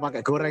kuah atau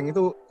pakai goreng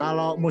itu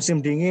kalau musim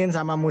dingin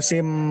sama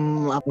musim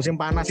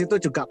panas itu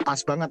juga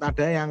pas banget.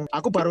 Ada yang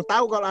aku baru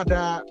tahu kalau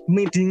ada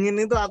mie dingin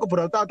itu, aku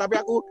baru tahu,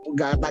 tapi aku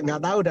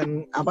nggak tahu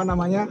dan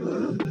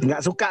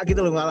nggak suka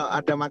gitu loh kalau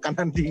ada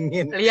makanan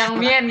dingin. Liang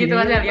Mien gitu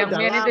aja, Liang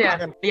Mien itu ya.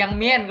 Liang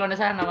Mien kalau nggak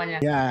salah namanya.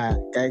 Ya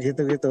kayak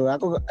gitu.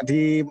 Aku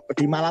di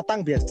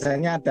Malatang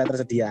biasanya ada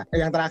tersedia.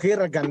 Yang terakhir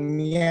Regan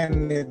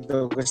Mien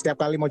itu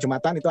setiap kali mau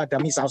Jumatan itu ada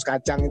mie saus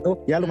kacang itu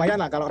ya lumayan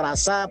lah. Kalau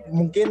rasa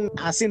mungkin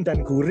asin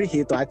dan gurih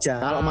itu aja.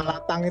 Kalau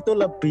Malatang itu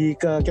lebih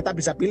ke kita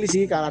bisa pilih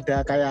sih, kalau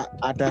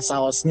ada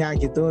sausnya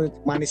gitu,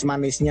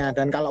 manis-manisnya,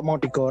 dan kalau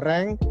mau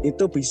digoreng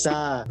itu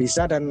bisa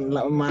dan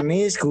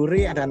manis,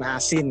 gurih dan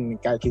asin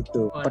kayak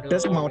gitu.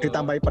 Pedas mau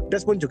ditambahi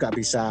pedas pun juga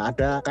bisa.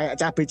 Ada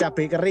kayak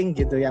cabai kering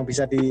gitu yang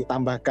bisa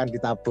ditambahkan,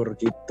 ditabur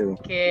gitu.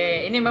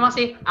 Oke, ini memang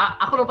sih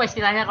aku lupa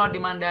istilahnya kalau di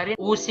Mandarin,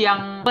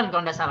 Wuxiang Ben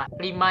kalau nggak salah.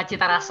 5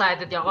 cita rasa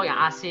itu Tiongkok yang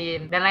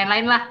asin dan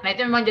lain-lain lah. Nah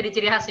itu memang jadi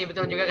ciri khas sih,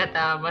 betul juga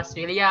kata Mas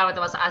William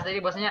atau Mas As tadi,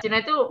 bahwasanya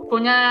Cina itu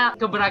punya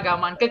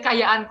keberagaman,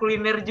 kekayaan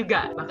kuliner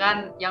juga.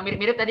 Bahkan yang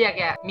mirip-mirip tadi ya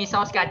kayak mie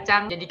saus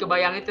kacang, jadi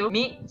kebayang itu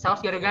mie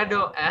saus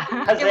gado-gado.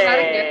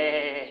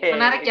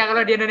 Menarik ya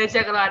kalau di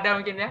Indonesia kalau ada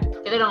mungkin ya.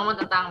 Kita udah ngomong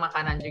tentang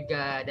makanan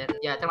juga dan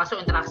ya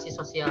termasuk interaksi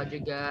sosial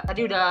juga.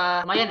 Tadi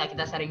udah lumayan ya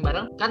kita sharing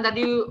bareng. Kan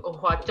tadi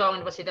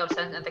Hwa-Chong University of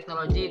Science and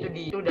Technology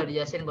itu udah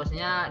dijelasin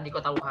bosnya di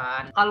kota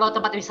Wuhan. Kalau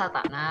tempat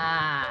wisata.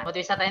 Nah, tempat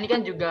wisata ini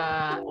kan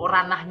juga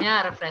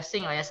ranahnya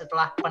refreshing lah ya,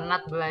 setelah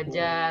penat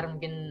belajar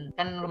mungkin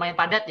kan lumayan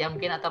padat ya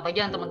mungkin, atau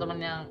apalagi yang teman-teman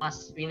yang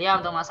Mas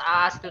William atau Mas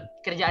As itu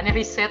kerjaannya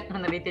riset,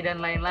 meneliti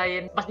dan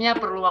lain-lain. Pastinya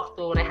perlu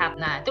waktu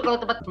rehat. Nah, itu kalau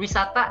tempat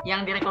wisata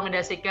yang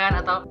direkomendasikan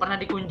atau pernah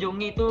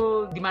dikunjungi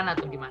itu gimana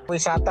tuh, gimana?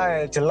 Wisata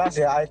ya jelas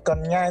ya,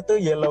 ikonnya itu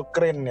Yellow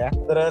Crane ya.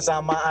 Terus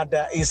sama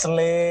ada East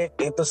Lake,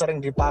 itu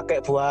sering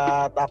dipakai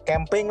buat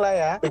camping lah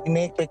ya.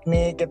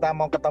 Piknik, kita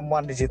mau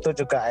ketemuan di situ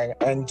juga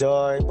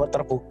enjoy, buat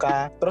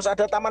terbuka. Terus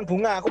ada Taman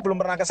Bunga, aku belum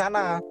pernah ke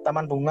sana.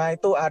 Taman Bunga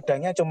itu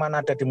adanya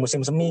cuman ada di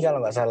musim semi kalau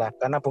nggak salah.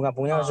 Karena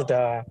bunga-bunganya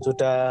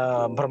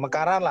sudah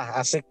bermekaran lah,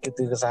 asik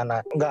gitu ke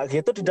sana. Nggak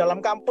gitu di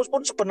dalam kampus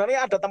pun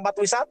sebenarnya ada tempat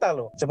wisata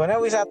loh. Sebenarnya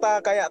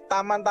wisata kayak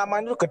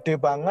taman-taman itu gede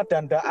banget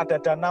dan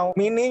ada danau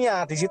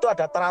mininya. Di situ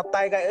ada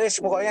teratai kayak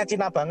pokoknya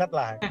Cina banget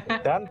lah.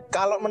 Dan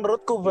kalau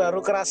menurutku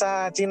baru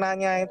kerasa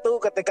Cinanya itu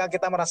ketika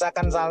kita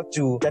merasakan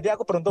salju. Jadi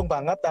aku beruntung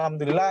banget,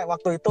 alhamdulillah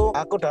waktu itu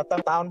aku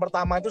datang tahun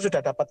pertama itu sudah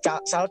dapat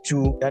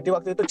salju. Jadi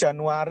waktu itu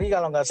Januari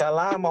kalau nggak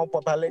salah mau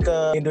balik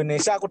ke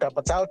Indonesia aku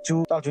dapat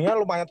salju. Saljunya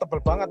lumayan tebal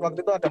banget.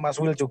 Waktu itu ada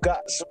Mas Will juga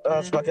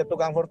sebagai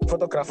tukang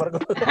fotografer.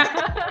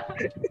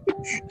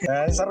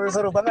 Nah,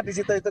 seru banget di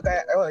situ, itu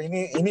kayak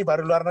ini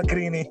baru luar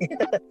negeri nih.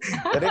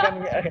 Jadi kan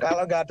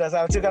kalau nggak ada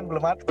salju kan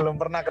belum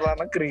pernah ke luar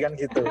negeri kan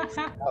gitu.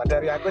 Nah,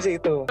 dari aku sih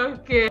itu.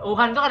 Oke.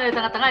 Wuhan tuh kan ada di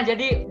tengah-tengah,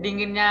 jadi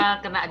dinginnya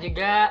kena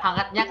juga,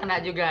 hangatnya kena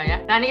juga ya.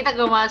 Nah ini kita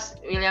ke Mas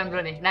William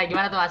dulu nih. Nah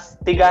gimana tuh Mas?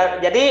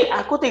 Jadi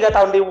aku 3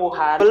 tahun di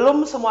Wuhan,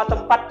 belum semua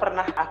tempat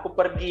pernah aku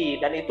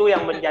pergi, dan itu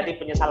yang menjadi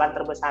penyesalan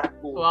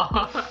terbesarku.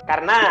 Wow.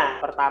 Karena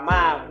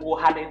pertama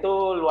Wuhan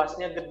itu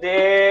luasnya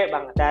gede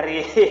banget.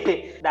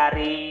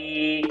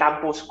 Dari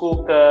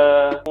kampusku ke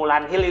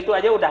Mulan Hill itu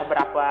aja udah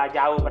berapa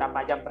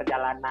jam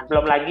perjalanan.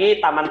 Belum lagi lagi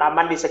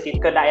taman-taman di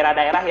sekitar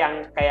daerah-daerah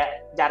yang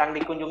kayak jarang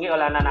dikunjungi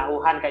oleh anak-anak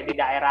Wuhan, kayak di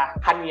daerah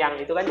Hanyang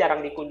itu kan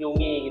jarang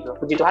dikunjungi gitu.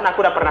 Puji Tuhan aku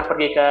udah pernah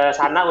pergi ke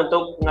sana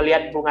untuk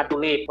ngelihat bunga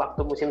tulip.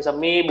 Waktu musim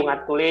semi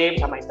bunga tulip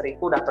sama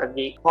istriku udah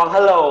pergi.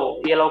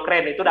 Huanghelou, Yellow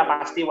Crane itu udah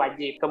pasti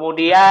wajib.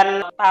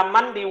 Kemudian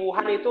taman di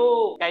Wuhan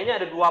itu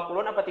kayaknya ada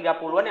 20-an apa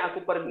 30-an yang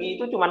aku pergi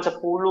itu cuma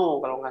 10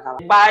 kalau nggak salah.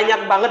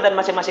 Banyak banget dan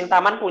masing-masing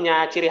taman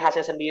punya ciri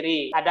khasnya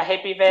sendiri. Ada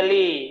Happy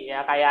Valley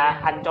ya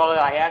kayak Ancol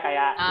lah ya,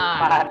 kayak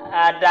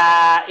ada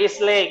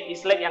East Lake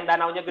yang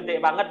danaunya gede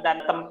banget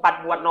dan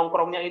tempat buat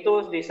nongkrongnya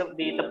itu di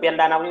tepian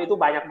danaunya itu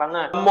banyak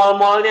banget.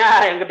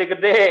 Mall-mallnya yang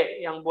gede-gede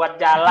yang buat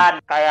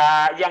jalan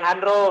kayak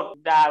Jianghan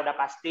Road udah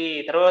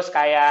pasti. Terus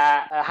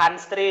kayak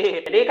Han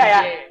Street. Jadi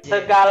kayak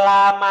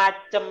segala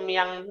macem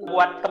yang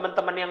buat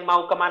teman-teman yang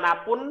mau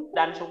kemanapun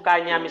dan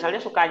misalnya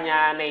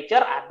sukanya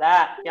nature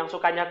ada, yang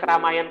sukanya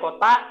keramaian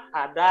kota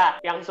ada,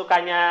 yang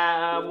sukanya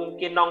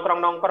mungkin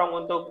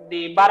nongkrong-nongkrong untuk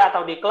di bar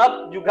atau di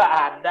klub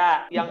juga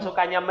ada, yang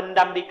sukanya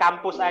mendam di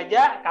kampus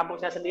aja,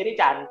 kampusnya sendiri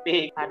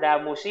cantik,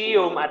 ada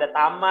museum, ada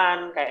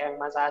taman kayak yang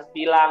Mas As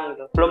bilang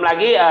gitu. Belum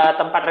lagi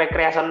tempat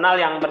rekreasional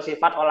yang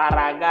bersifat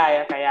olahraga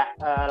ya kayak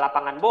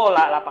lapangan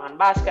bola, lapangan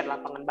basket,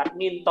 lapangan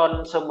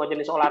badminton, semua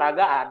jenis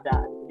olahraga ada.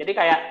 Jadi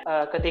kayak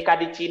ketika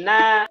di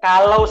Cina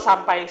kalau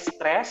sampai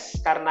stres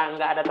karena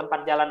nggak ada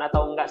tempat jalan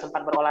atau nggak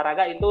sempat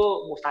berolahraga itu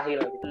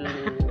mustahil gitu.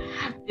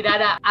 Tidak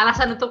ada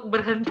alasan untuk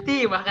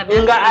berhenti bahkan.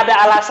 Nggak ada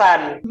alasan.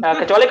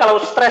 Kecuali kalau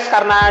stres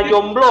karena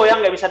jomblo ya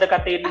nggak bisa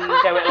deketin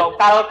cewek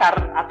lokal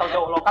atau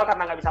cowok lokal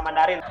karena nggak bisa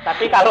Mandarin.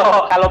 Tapi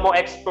kalau mau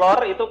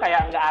explore itu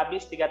kayak nggak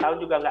habis 3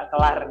 tahun juga nggak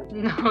kelar.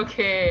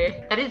 Oke.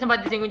 Tadi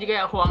sempat disinggung juga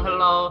ya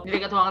Huanghelou. Di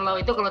dekat Huanghelou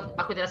itu kalau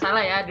aku tidak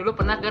salah ya dulu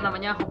pernah ke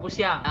namanya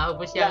Hupuxiang. Nah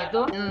Hupuxiang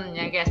itu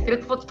yang kayak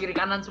street food kiri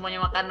kanan semuanya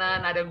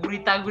makanan, ada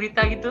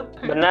gurita-gurita gitu.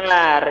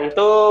 Benar,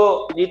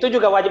 itu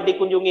juga wajib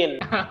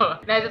dikunjungin.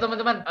 Nah itu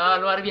teman-teman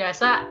luar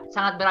biasa,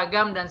 sangat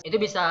beragam dan itu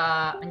bisa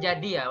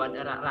menjadi ya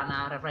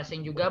ranah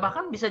refreshing juga,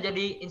 bahkan bisa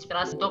jadi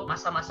inspirasi untuk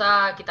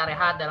masa-masa kita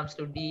rehat dalam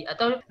studi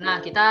atau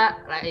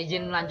kita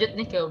izin lanjut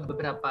nih ke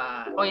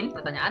beberapa poin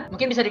pertanyaan.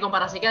 Mungkin bisa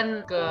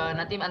dikomparasikan ke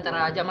nanti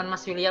antara zaman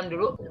Mas William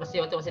dulu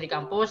waktu masih di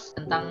kampus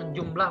tentang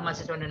jumlah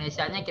mahasiswa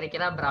Indonesianya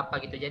kira-kira berapa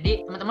gitu.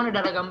 Jadi teman-teman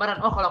udah ada gambaran,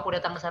 oh kalau aku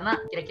datang ke sana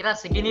kira-kira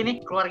segini nih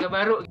keluarga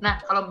baru.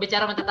 Nah kalau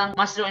bicara tentang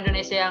mahasiswa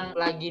Indonesia yang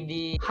lagi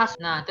di HAS,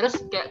 nah terus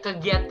kayak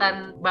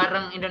kegiatan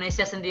bareng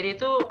Indonesia sendiri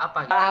itu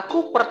apa?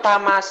 Aku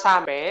pertama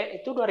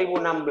sampai itu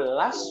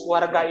 2016,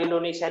 warga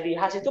Indonesia di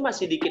HAS itu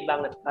masih dikit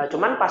banget.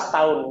 Cuman pas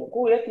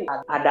tahunku ya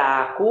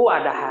ada aku,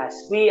 ada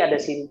Hasbi, ada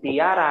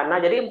Cynthia, Rana,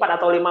 jadi 4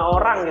 atau 5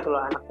 orang gitu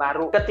loh anak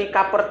baru.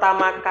 Ketika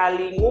pertama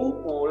kali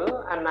ngumpul,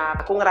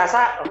 aku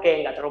ngerasa oke,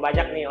 nggak terlalu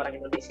banyak nih orang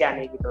Indonesia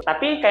nih gitu.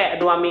 Tapi kayak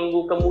 2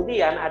 minggu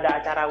kemudian ada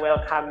acara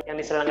welcome yang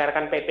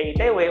diselenggarakan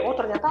PPITW, oh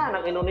ternyata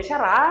anak Indonesia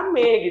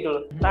rame gitu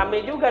loh.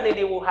 Rame juga nih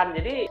di Wuhan.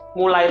 Jadi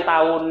mulai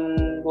tahun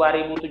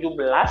 2017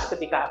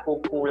 ketika aku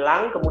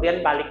pulang,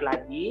 kemudian balik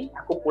lagi,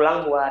 aku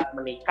pulang buat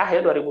menikah ya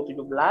 2017,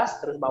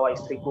 terus bawa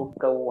istriku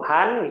ke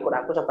Wuhan, ikut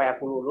aku sampai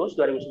aku lulus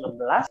 2019.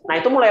 Nah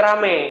itu mulai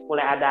rame,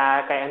 mulai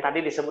ada kayak yang tadi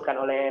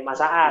disebutkan oleh Mas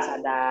Aas,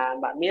 ada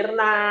Mbak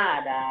Mirna,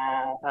 ada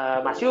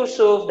Mas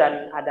Yusuf,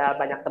 dan ada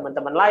banyak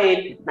teman-teman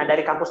lain. Nah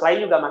dari kampus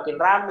lain juga makin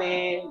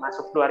rame,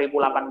 masuk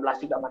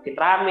 2018 juga makin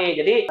rame.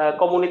 Jadi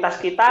komunitas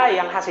kita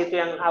yang khas itu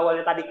yang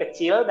awalnya tadi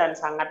kecil dan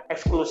sangat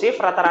eksklusif,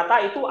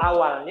 rata-rata itu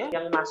awalnya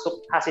yang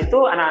masuk khas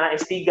itu anak-anak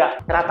S3,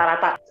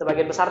 rata-rata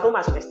sebagian besar tuh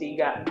masuk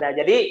S3. Nah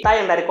jadi kita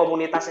yang dari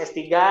komunitas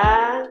S3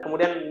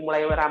 kemudian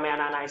mulai rame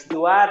anak-anak S2,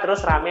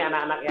 terus rame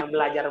anak-anak yang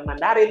belajar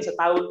Mandarin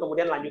setahun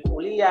kemudian lanjut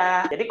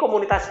kuliah. Jadi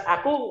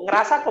aku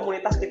ngerasa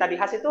komunitas kita di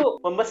HAS itu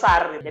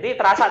membesar. Jadi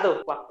terasa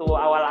tuh waktu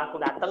awal aku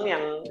datang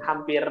yang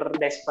hampir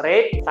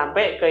desperate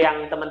sampai ke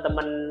yang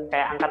teman-teman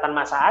kayak angkatan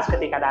Mas Aas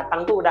ketika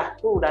datang tuh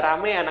udah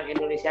rame anak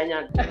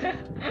Indonesianya.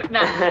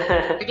 Nah,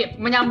 oke,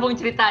 menyambung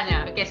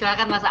ceritanya. Oke,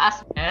 silakan Mas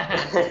Aas.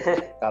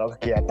 Kalau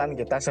kegiatan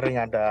kita sering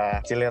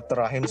ada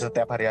silaturahim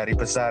setiap hari-hari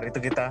besar itu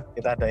kita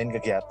adain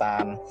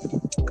kegiatan.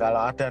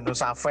 Kalau ada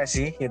Nusafe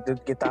sih itu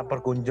kita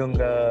berkunjung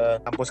ke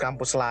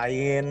kampus-kampus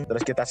lain,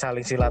 terus kita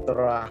saling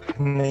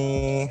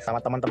silaturahmi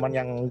sama teman-teman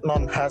yang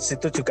non HAS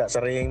itu juga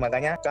sering.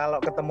 Makanya kalau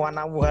ketemu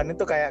anak Wuhan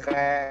itu kayak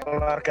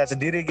keluarga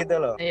sendiri gitu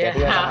loh. Iya,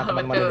 jadi sama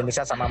teman-teman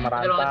Indonesia sama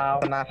merantau,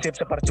 nasib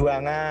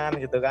seperjuangan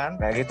gitu kan.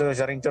 Kayak gitu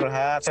sering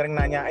curhat, sering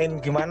nanyain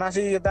gimana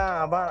sih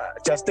kita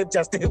just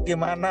tip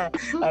gimana,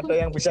 ada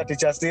yang bisa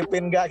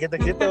dijustipin nggak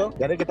gitu-gitu.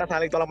 Jadi kita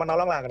saling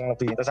tolong-menolong lah kurang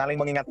lebih. Terus saling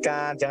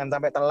mengingatkan jangan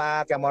sampai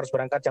telat, kamu harus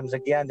berangkat jam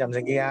sekian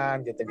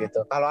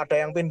gitu-gitu. Kalau ada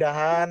yang pindah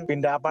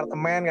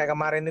apartemen kayak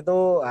kemarin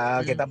itu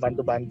kita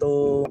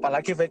bantu-bantu.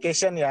 Apalagi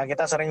vacation ya,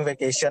 kita sering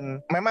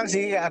vacation. Memang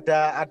sih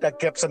ada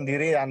gap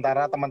sendiri sih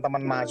antara teman-teman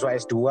mahasiswa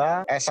S2,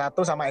 S1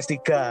 sama S3.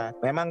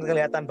 Memang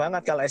kelihatan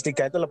banget kalau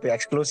S3 itu lebih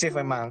eksklusif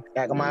memang.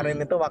 Kayak kemarin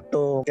itu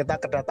waktu kita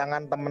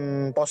kedatangan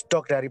teman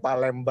postdoc dari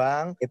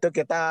Palembang, itu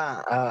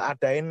kita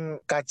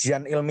adain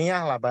kajian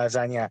ilmiah lah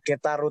bahasanya.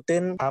 Kita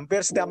rutin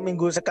hampir setiap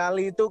minggu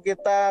sekali itu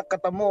kita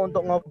ketemu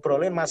untuk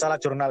ngobrolin masalah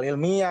jurnal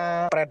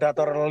ilmiah,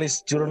 predator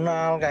list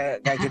jurnal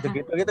kayak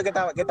gitu-gitu. Itu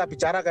kita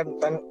bicarakan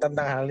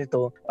tentang hal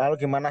itu.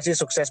 Lalu gimana sih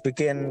sukses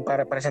bikin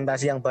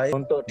representasi yang baik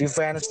untuk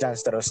defense dan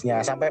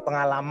seterusnya, sampai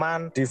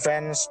pengalaman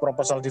defense,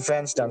 proposal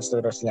defense dan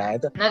seterusnya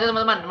itu. Nah itu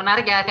teman-teman,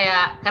 menarik ya,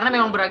 kayak karena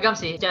memang beragam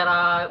sih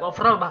secara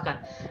overall. Bahkan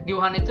di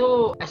Wuhan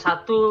itu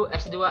S1,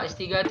 S2,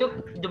 S3 itu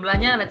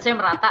jumlahnya let's say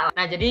merata.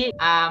 Nah jadi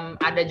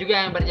ada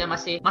juga yang berjalan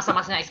masih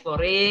masa-masanya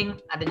exploring,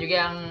 ada juga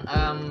yang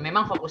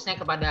memang fokusnya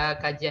kepada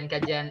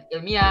kajian-kajian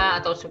ilmiah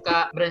atau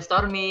suka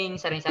brainstorming,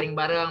 sharing-sharing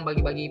bareng,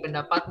 bagi-bagi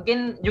pendapat.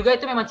 Mungkin juga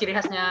itu memang ciri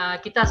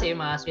khasnya kita sih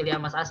Mas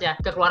William, Mas Asya.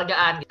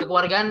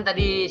 Kekeluargaan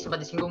tadi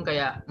sempat disinggung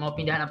kayak mau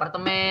pindahan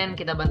apartemen,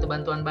 kita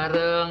bantu-bantuan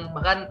bareng.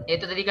 Bahkan ya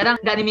itu tadi kadang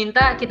nggak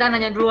diminta, kita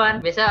nanya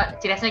duluan. Biasa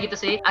ciri khasnya gitu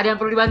sih. Ada yang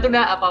perlu dibantu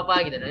nggak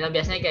apa-apa gitu. Nah,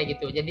 biasanya kayak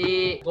gitu.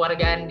 Jadi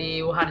kekeluargaan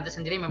di Wuhan itu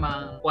sendiri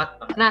memang kuat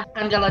banget. Nah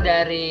kan kalau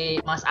dari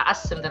Mas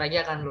Aas sebentar lagi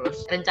akan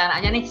lulus.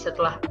 Rencananya nih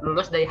setelah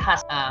lulus dari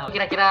HAS,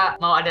 kira-kira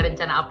mau ada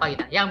rencana apa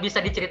gitu yang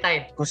bisa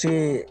diceritain? Aku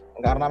sih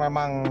karena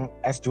memang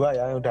S2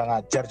 ya udah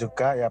ngajar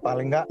juga ya,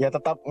 paling enggak ya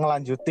tetap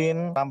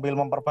ngelanjutin sambil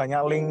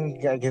memperbanyak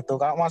link kayak gitu.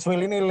 Kak Mas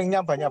Will ini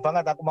linknya banyak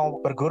banget, aku mau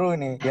berguru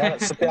ini ya.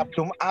 Setiap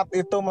Jumat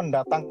itu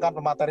mendatangkan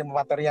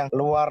materi-materi yang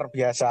luar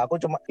biasa. Aku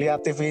cuma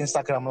lihat TV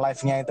Instagram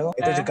live-nya itu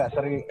juga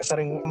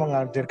sering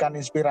menghadirkan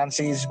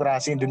inspirasi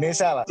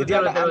Indonesia lah. Jadi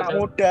anak-anak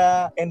muda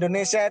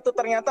Indonesia itu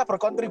ternyata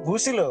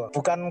berkontribusi loh,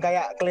 bukan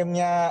kayak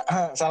klaimnya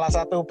salah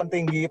satu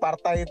petinggi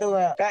partai itu.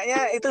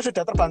 Kayaknya itu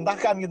sudah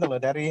terbantahkan gitu loh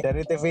dari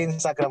TV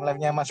Instagram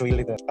live-nya Mas Will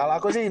itu. Kalau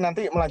aku sih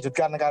nanti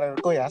melanjutkan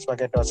karirku ya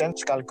sebagai dosen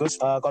sekaligus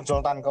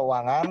konsultan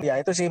keuangan, ya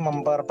itu sih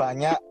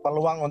memperbanyak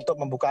peluang untuk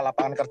membuka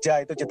lapangan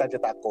kerja, itu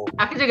cita-citaku.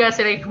 Aku juga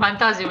sering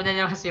mantau sih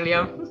menyanyi Mas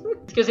William.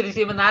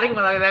 Diskusi menarik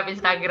melalui live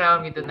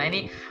Instagram gitu. Nah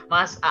ini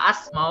Mas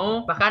Aas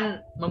mau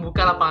bahkan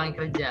membuka lapangan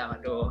kerja.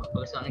 Waduh,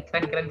 bagus banget,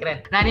 keren.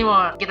 Nah ini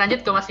mau kita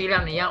lanjut ke Mas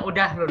William nih yang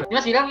udah lulus.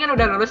 Mas William kan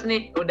udah lulus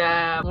nih,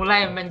 udah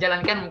mulai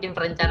menjalankan mungkin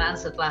perencanaan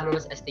setelah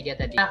lulus S3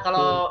 tadi. Nah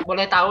kalau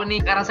boleh tahu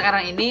nih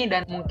sekarang ini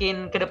dan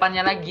mungkin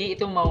kedepannya lagi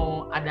itu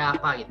mau ada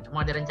apa gitu?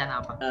 Mau ada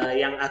rencana apa?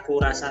 Yang aku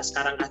rasa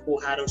sekarang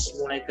aku harus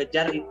mulai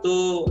kejar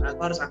itu aku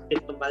harus aktif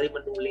kembali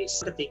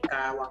menulis.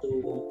 Ketika waktu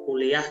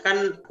kuliah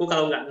kan aku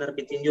kalau nggak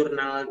nerbitin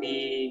jurnal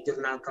di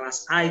jurnal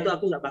kelas A itu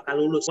aku nggak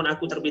bakal lulus. Pun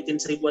aku terbitin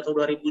 1000 atau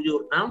 2000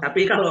 jurnal,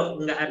 tapi kalau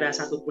nggak ada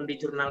satupun di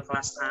jurnal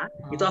kelas A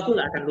itu aku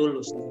nggak akan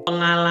lulus.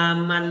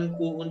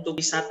 Pengalamanku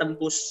untuk bisa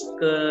tembus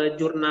ke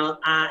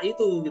jurnal A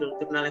itu gitu,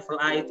 jurnal level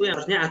A itu yang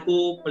harusnya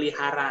aku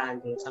pelihara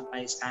gitu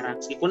sampai sekarang.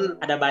 Meskipun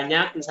ada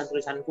banyak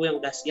tulisan-tulisanku yang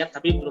udah siap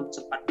tapi belum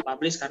sempat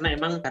publish karena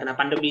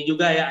pandemi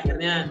juga ya,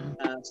 akhirnya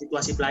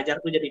situasi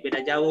belajar tuh jadi beda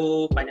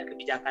jauh, banyak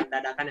kebijakan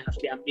dadakan yang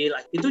harus diambil.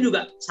 Itu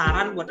juga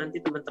saran buat nanti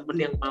teman-teman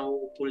yang mau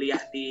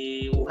kuliah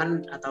di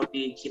Wuhan atau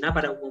di China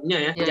pada umumnya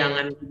ya,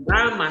 jangan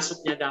kira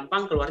masuknya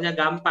gampang keluarnya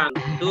gampang.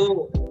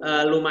 Itu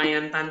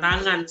lumayan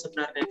tantangan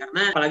sebenarnya,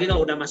 karena apalagi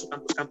kalau udah masuk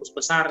kampus-kampus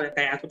besar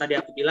kayak aku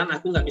bilang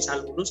aku nggak bisa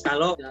lulus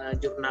kalau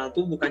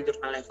jurnalku bukan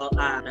jurnal level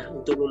A. Nah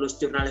untuk lulus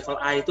jurnal level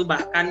A itu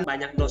bahkan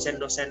banyak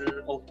dosen-dosen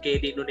oke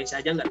di Indonesia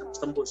aja nggak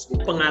tembus.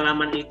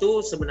 Pengalaman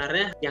itu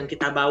sebenarnya yang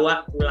kita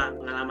bawa pulang,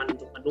 pengalaman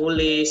untuk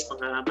menulis,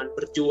 pengalaman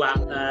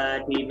berjuang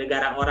di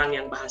negara orang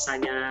yang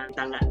bahasanya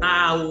kita nggak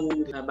tahu,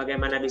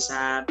 bagaimana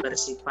bisa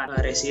bersifat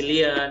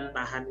resilient,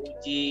 tahan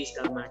uji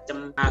segala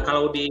macam.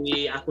 Kalau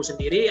di aku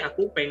sendiri,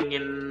 aku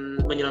pengen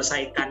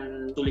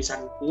menyelesaikan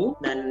tulisanku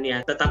dan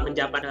ya tetap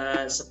menjabat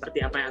seperti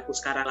apa yang aku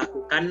sekarang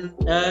lakukan.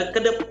 Ke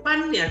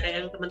depan ya kayak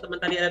yang teman-teman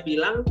tadi ada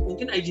bilang,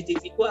 mungkin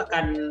IGTV ku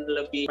akan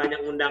lebih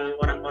banyak undang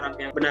orang-orang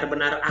yang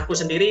benar-benar aku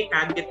sendiri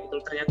kaget gitu.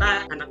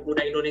 Ternyata anak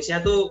muda Indonesia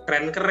tuh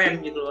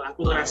keren-keren gitu.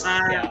 Aku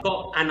ngerasa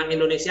kok anak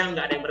Indonesia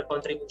nggak ada yang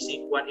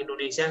berkontribusi buat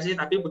Indonesia sih,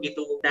 tapi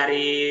begitu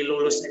dari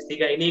lulus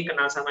S3 ini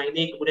kenal sama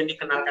ini, kemudian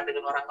dikenalkan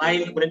dengan orang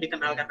lain, kemudian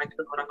dikenalkan lagi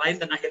dengan orang lain,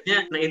 dan akhirnya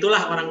nah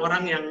itulah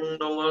orang-orang yang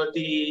nongol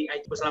di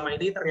IGTV selama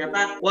ini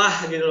ternyata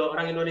wah gitu loh,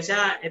 orang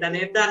Indonesia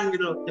edan-edan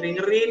gitu loh,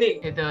 ngeri-ngeri nih.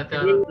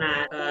 Jadi,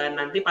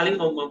 nanti paling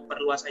mau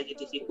memperluas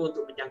IGTV ku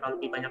untuk menjangkau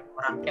lebih banyak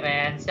orang.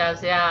 Keren,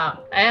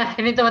 siap.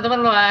 Ini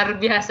teman-teman luar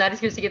biasa,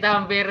 diskusi kita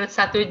hampir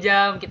 1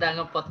 jam, kita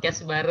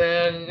nge-podcast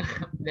bareng.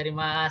 Dari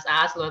Mas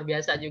Aas luar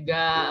biasa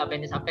juga apa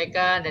yang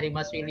disampaikan, dari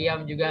Mas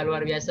William juga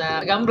luar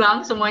biasa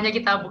gamblang, semuanya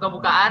kita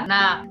buka-bukaan.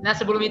 Nah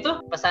sebelum itu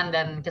pesan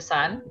dan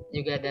kesan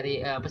juga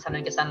dari pesan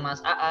dan kesan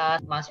Mas Aas,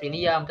 Mas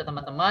William ke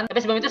teman-teman. Tapi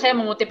sebelum itu saya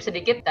mengutip sedikit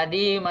sedikit.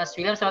 Tadi Mas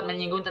William sempat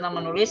menyinggung tentang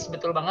menulis,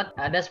 betul banget.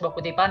 Ada sebuah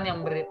kutipan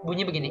yang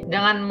berbunyi begini.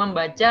 Dengan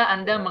membaca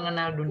Anda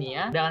mengenal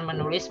dunia, dengan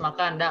menulis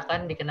maka Anda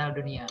akan dikenal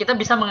dunia. Kita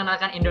bisa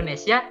mengenalkan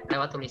Indonesia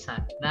lewat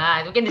tulisan.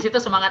 Nah, itu mungkin di situ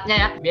semangatnya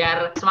ya,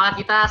 biar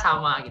semangat kita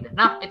sama gitu.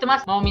 Nah, itu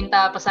Mas mau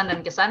minta pesan dan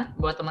kesan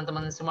buat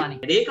teman-teman semua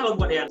nih. Jadi kalau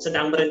buat yang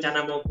sedang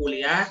berencana mau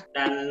kuliah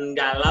dan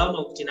galau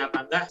mau ke Cina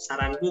apa enggak,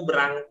 saranku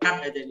berangkat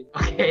aja gitu.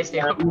 Oke,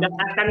 siap. Nggak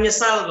akan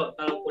nyesal kok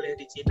kalau kuliah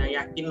di Cina,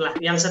 yakinlah.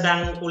 Yang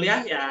sedang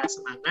kuliah ya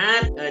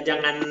semangat,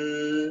 jangan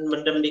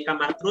mendem di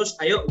kamar terus,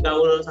 ayo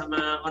gaul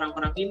sama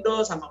orang-orang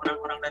Indo, sama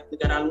orang-orang dari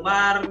negara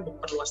luar,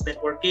 memperluas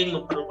networking,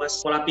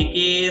 memperluas pola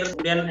pikir,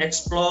 kemudian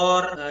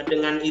explore.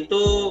 Dengan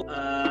itu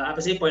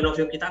point of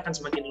view kita akan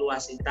semakin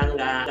luas sih. Kita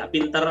nggak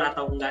pinter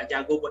atau nggak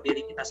jago buat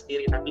diri kita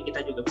sendiri, tapi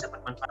kita juga bisa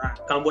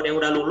bermanfaat. Kalau buat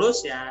yang udah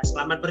lulus ya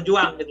selamat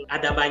berjuang gitu.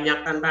 Ada banyak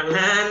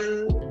tantangan,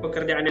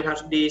 pekerjaan yang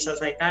harus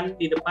diselesaikan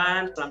di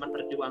depan, selamat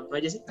berjuang. Itu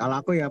aja sih. Kalau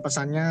aku ya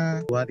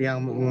pesannya buat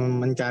yang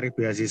mencari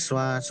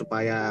beasiswa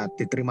supaya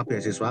diterima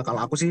beasiswa, kalau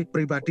aku sih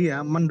pribadi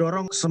ya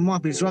mendorong semua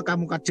beasiswa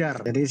kamu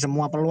kejar. Jadi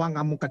semua peluang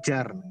kamu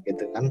kejar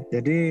gitu kan.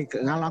 Jadi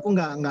kalau aku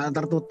nggak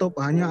tertutup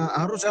hanya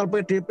harus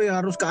LPDP,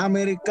 harus ke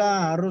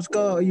Amerika, harus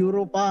ke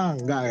Eropa,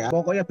 enggak ya.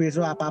 Pokoknya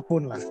beasiswa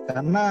apapun lah.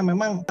 Karena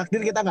memang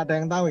takdir kita nggak ada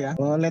yang tahu ya.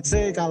 Let's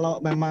say kalau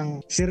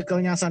memang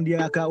circle-nya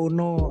Sandiaga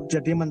Uno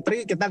jadi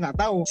menteri, kita nggak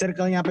tahu.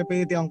 Circle-nya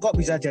PPI Tiongkok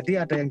bisa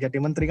jadi ada yang jadi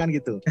menteri kan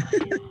gitu.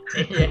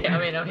 Iya,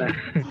 amin.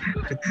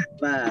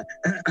 Nah,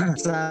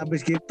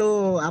 habis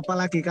gitu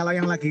apalagi kalau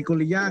yang lagi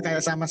kuliah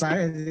kayak sama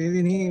saya,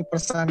 ini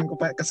pesan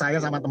ke saya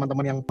sama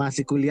teman-teman yang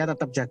masih kuliah,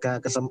 tetap jaga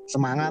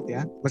semangat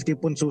ya.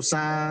 Meskipun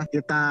susah,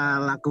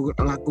 kita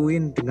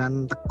lakuin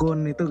dengan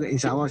tekun, itu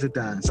insya Allah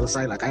sudah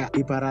selesai lah. Kayak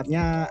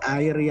ibaratnya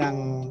air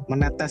yang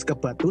menetes ke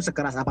batu,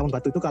 sekeras apapun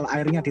batu itu, kalau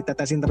airnya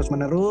ditetesin terus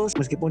menerus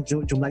meskipun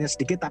jumlahnya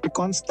sedikit tapi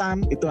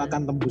konstan, itu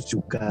akan tembus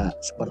juga.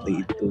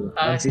 Seperti itu,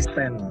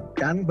 konsisten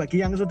kan.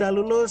 Bagi yang sudah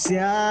lulus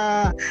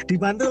ya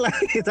dibantu lah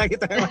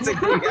kita yang masih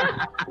kuliah.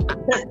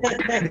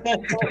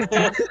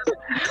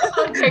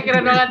 Oke,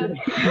 keren banget.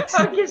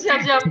 Oke,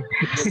 siap.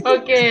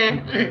 Oke,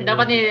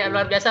 dapat nih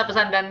luar biasa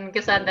pesan dan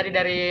kesan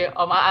dari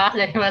Om Aah,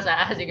 dari Mas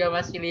Aah, juga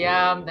Mas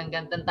William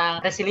tentang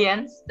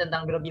resilience,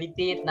 tentang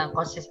durability, tentang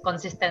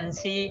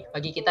konsistensi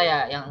bagi kita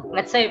ya yang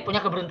let's say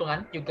punya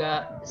keberuntungan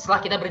juga setelah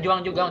kita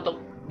berjuang juga untuk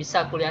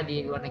bisa kuliah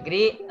di luar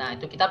negeri. Nah,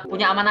 itu kita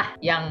punya amanah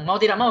yang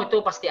mau tidak mau itu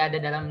pasti ada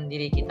dalam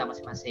diri kita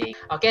masing-masing.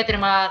 Oke,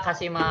 terima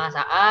kasih Mas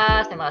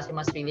Aas, terima kasih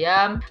Mas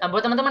William. Nah,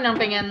 buat teman-teman yang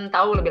pengen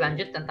tahu lebih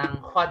lanjut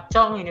tentang Hwa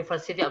Chong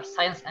University of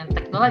Science and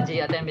Technology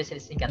atau yang biasa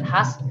disingkat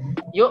HAS,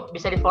 yuk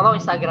bisa di-follow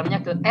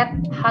Instagramnya ke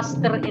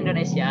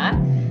 @haster_indonesia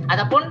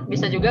ataupun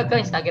bisa juga ke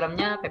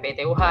Instagramnya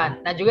PPIT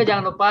Wuhan. Nah, juga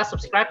jangan lupa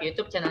subscribe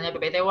YouTube channelnya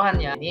PPIT Wuhan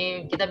ya.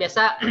 Ini kita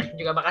biasa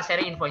juga bakal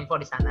sharing info-info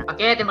di sana.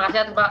 Oke, terima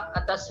kasih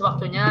atas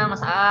waktunya Mas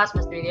Aas,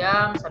 Mas William.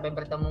 Sampai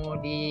bertemu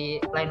di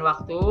lain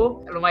waktu.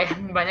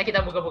 Lumayan banyak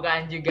kita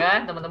buka-bukaan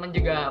juga. Teman-teman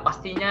juga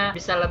pastinya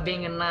bisa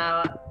lebih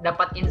kenal,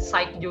 dapat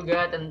insight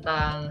juga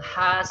tentang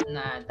HAS.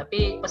 Nah,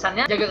 tapi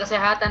pesannya jaga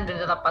kesehatan dan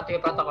tetap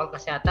patuhi protokol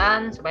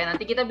kesehatan supaya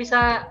nanti kita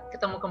bisa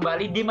ketemu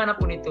kembali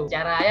dimanapun itu.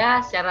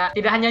 Secara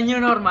tidak hanya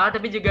new normal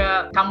tapi juga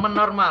common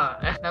normal.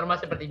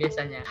 Normal seperti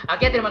biasanya.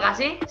 Oke, terima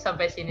kasih.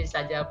 Sampai sini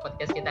saja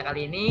podcast kita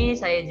kali ini.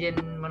 Saya izin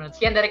menutup.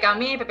 Sekian dari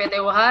kami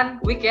PPT Wuhan.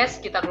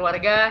 Wikes, kita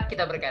keluarga,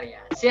 kita berkarya.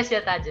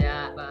 Sia-sia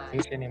aja. Bye. Di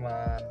sini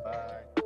man. Bye.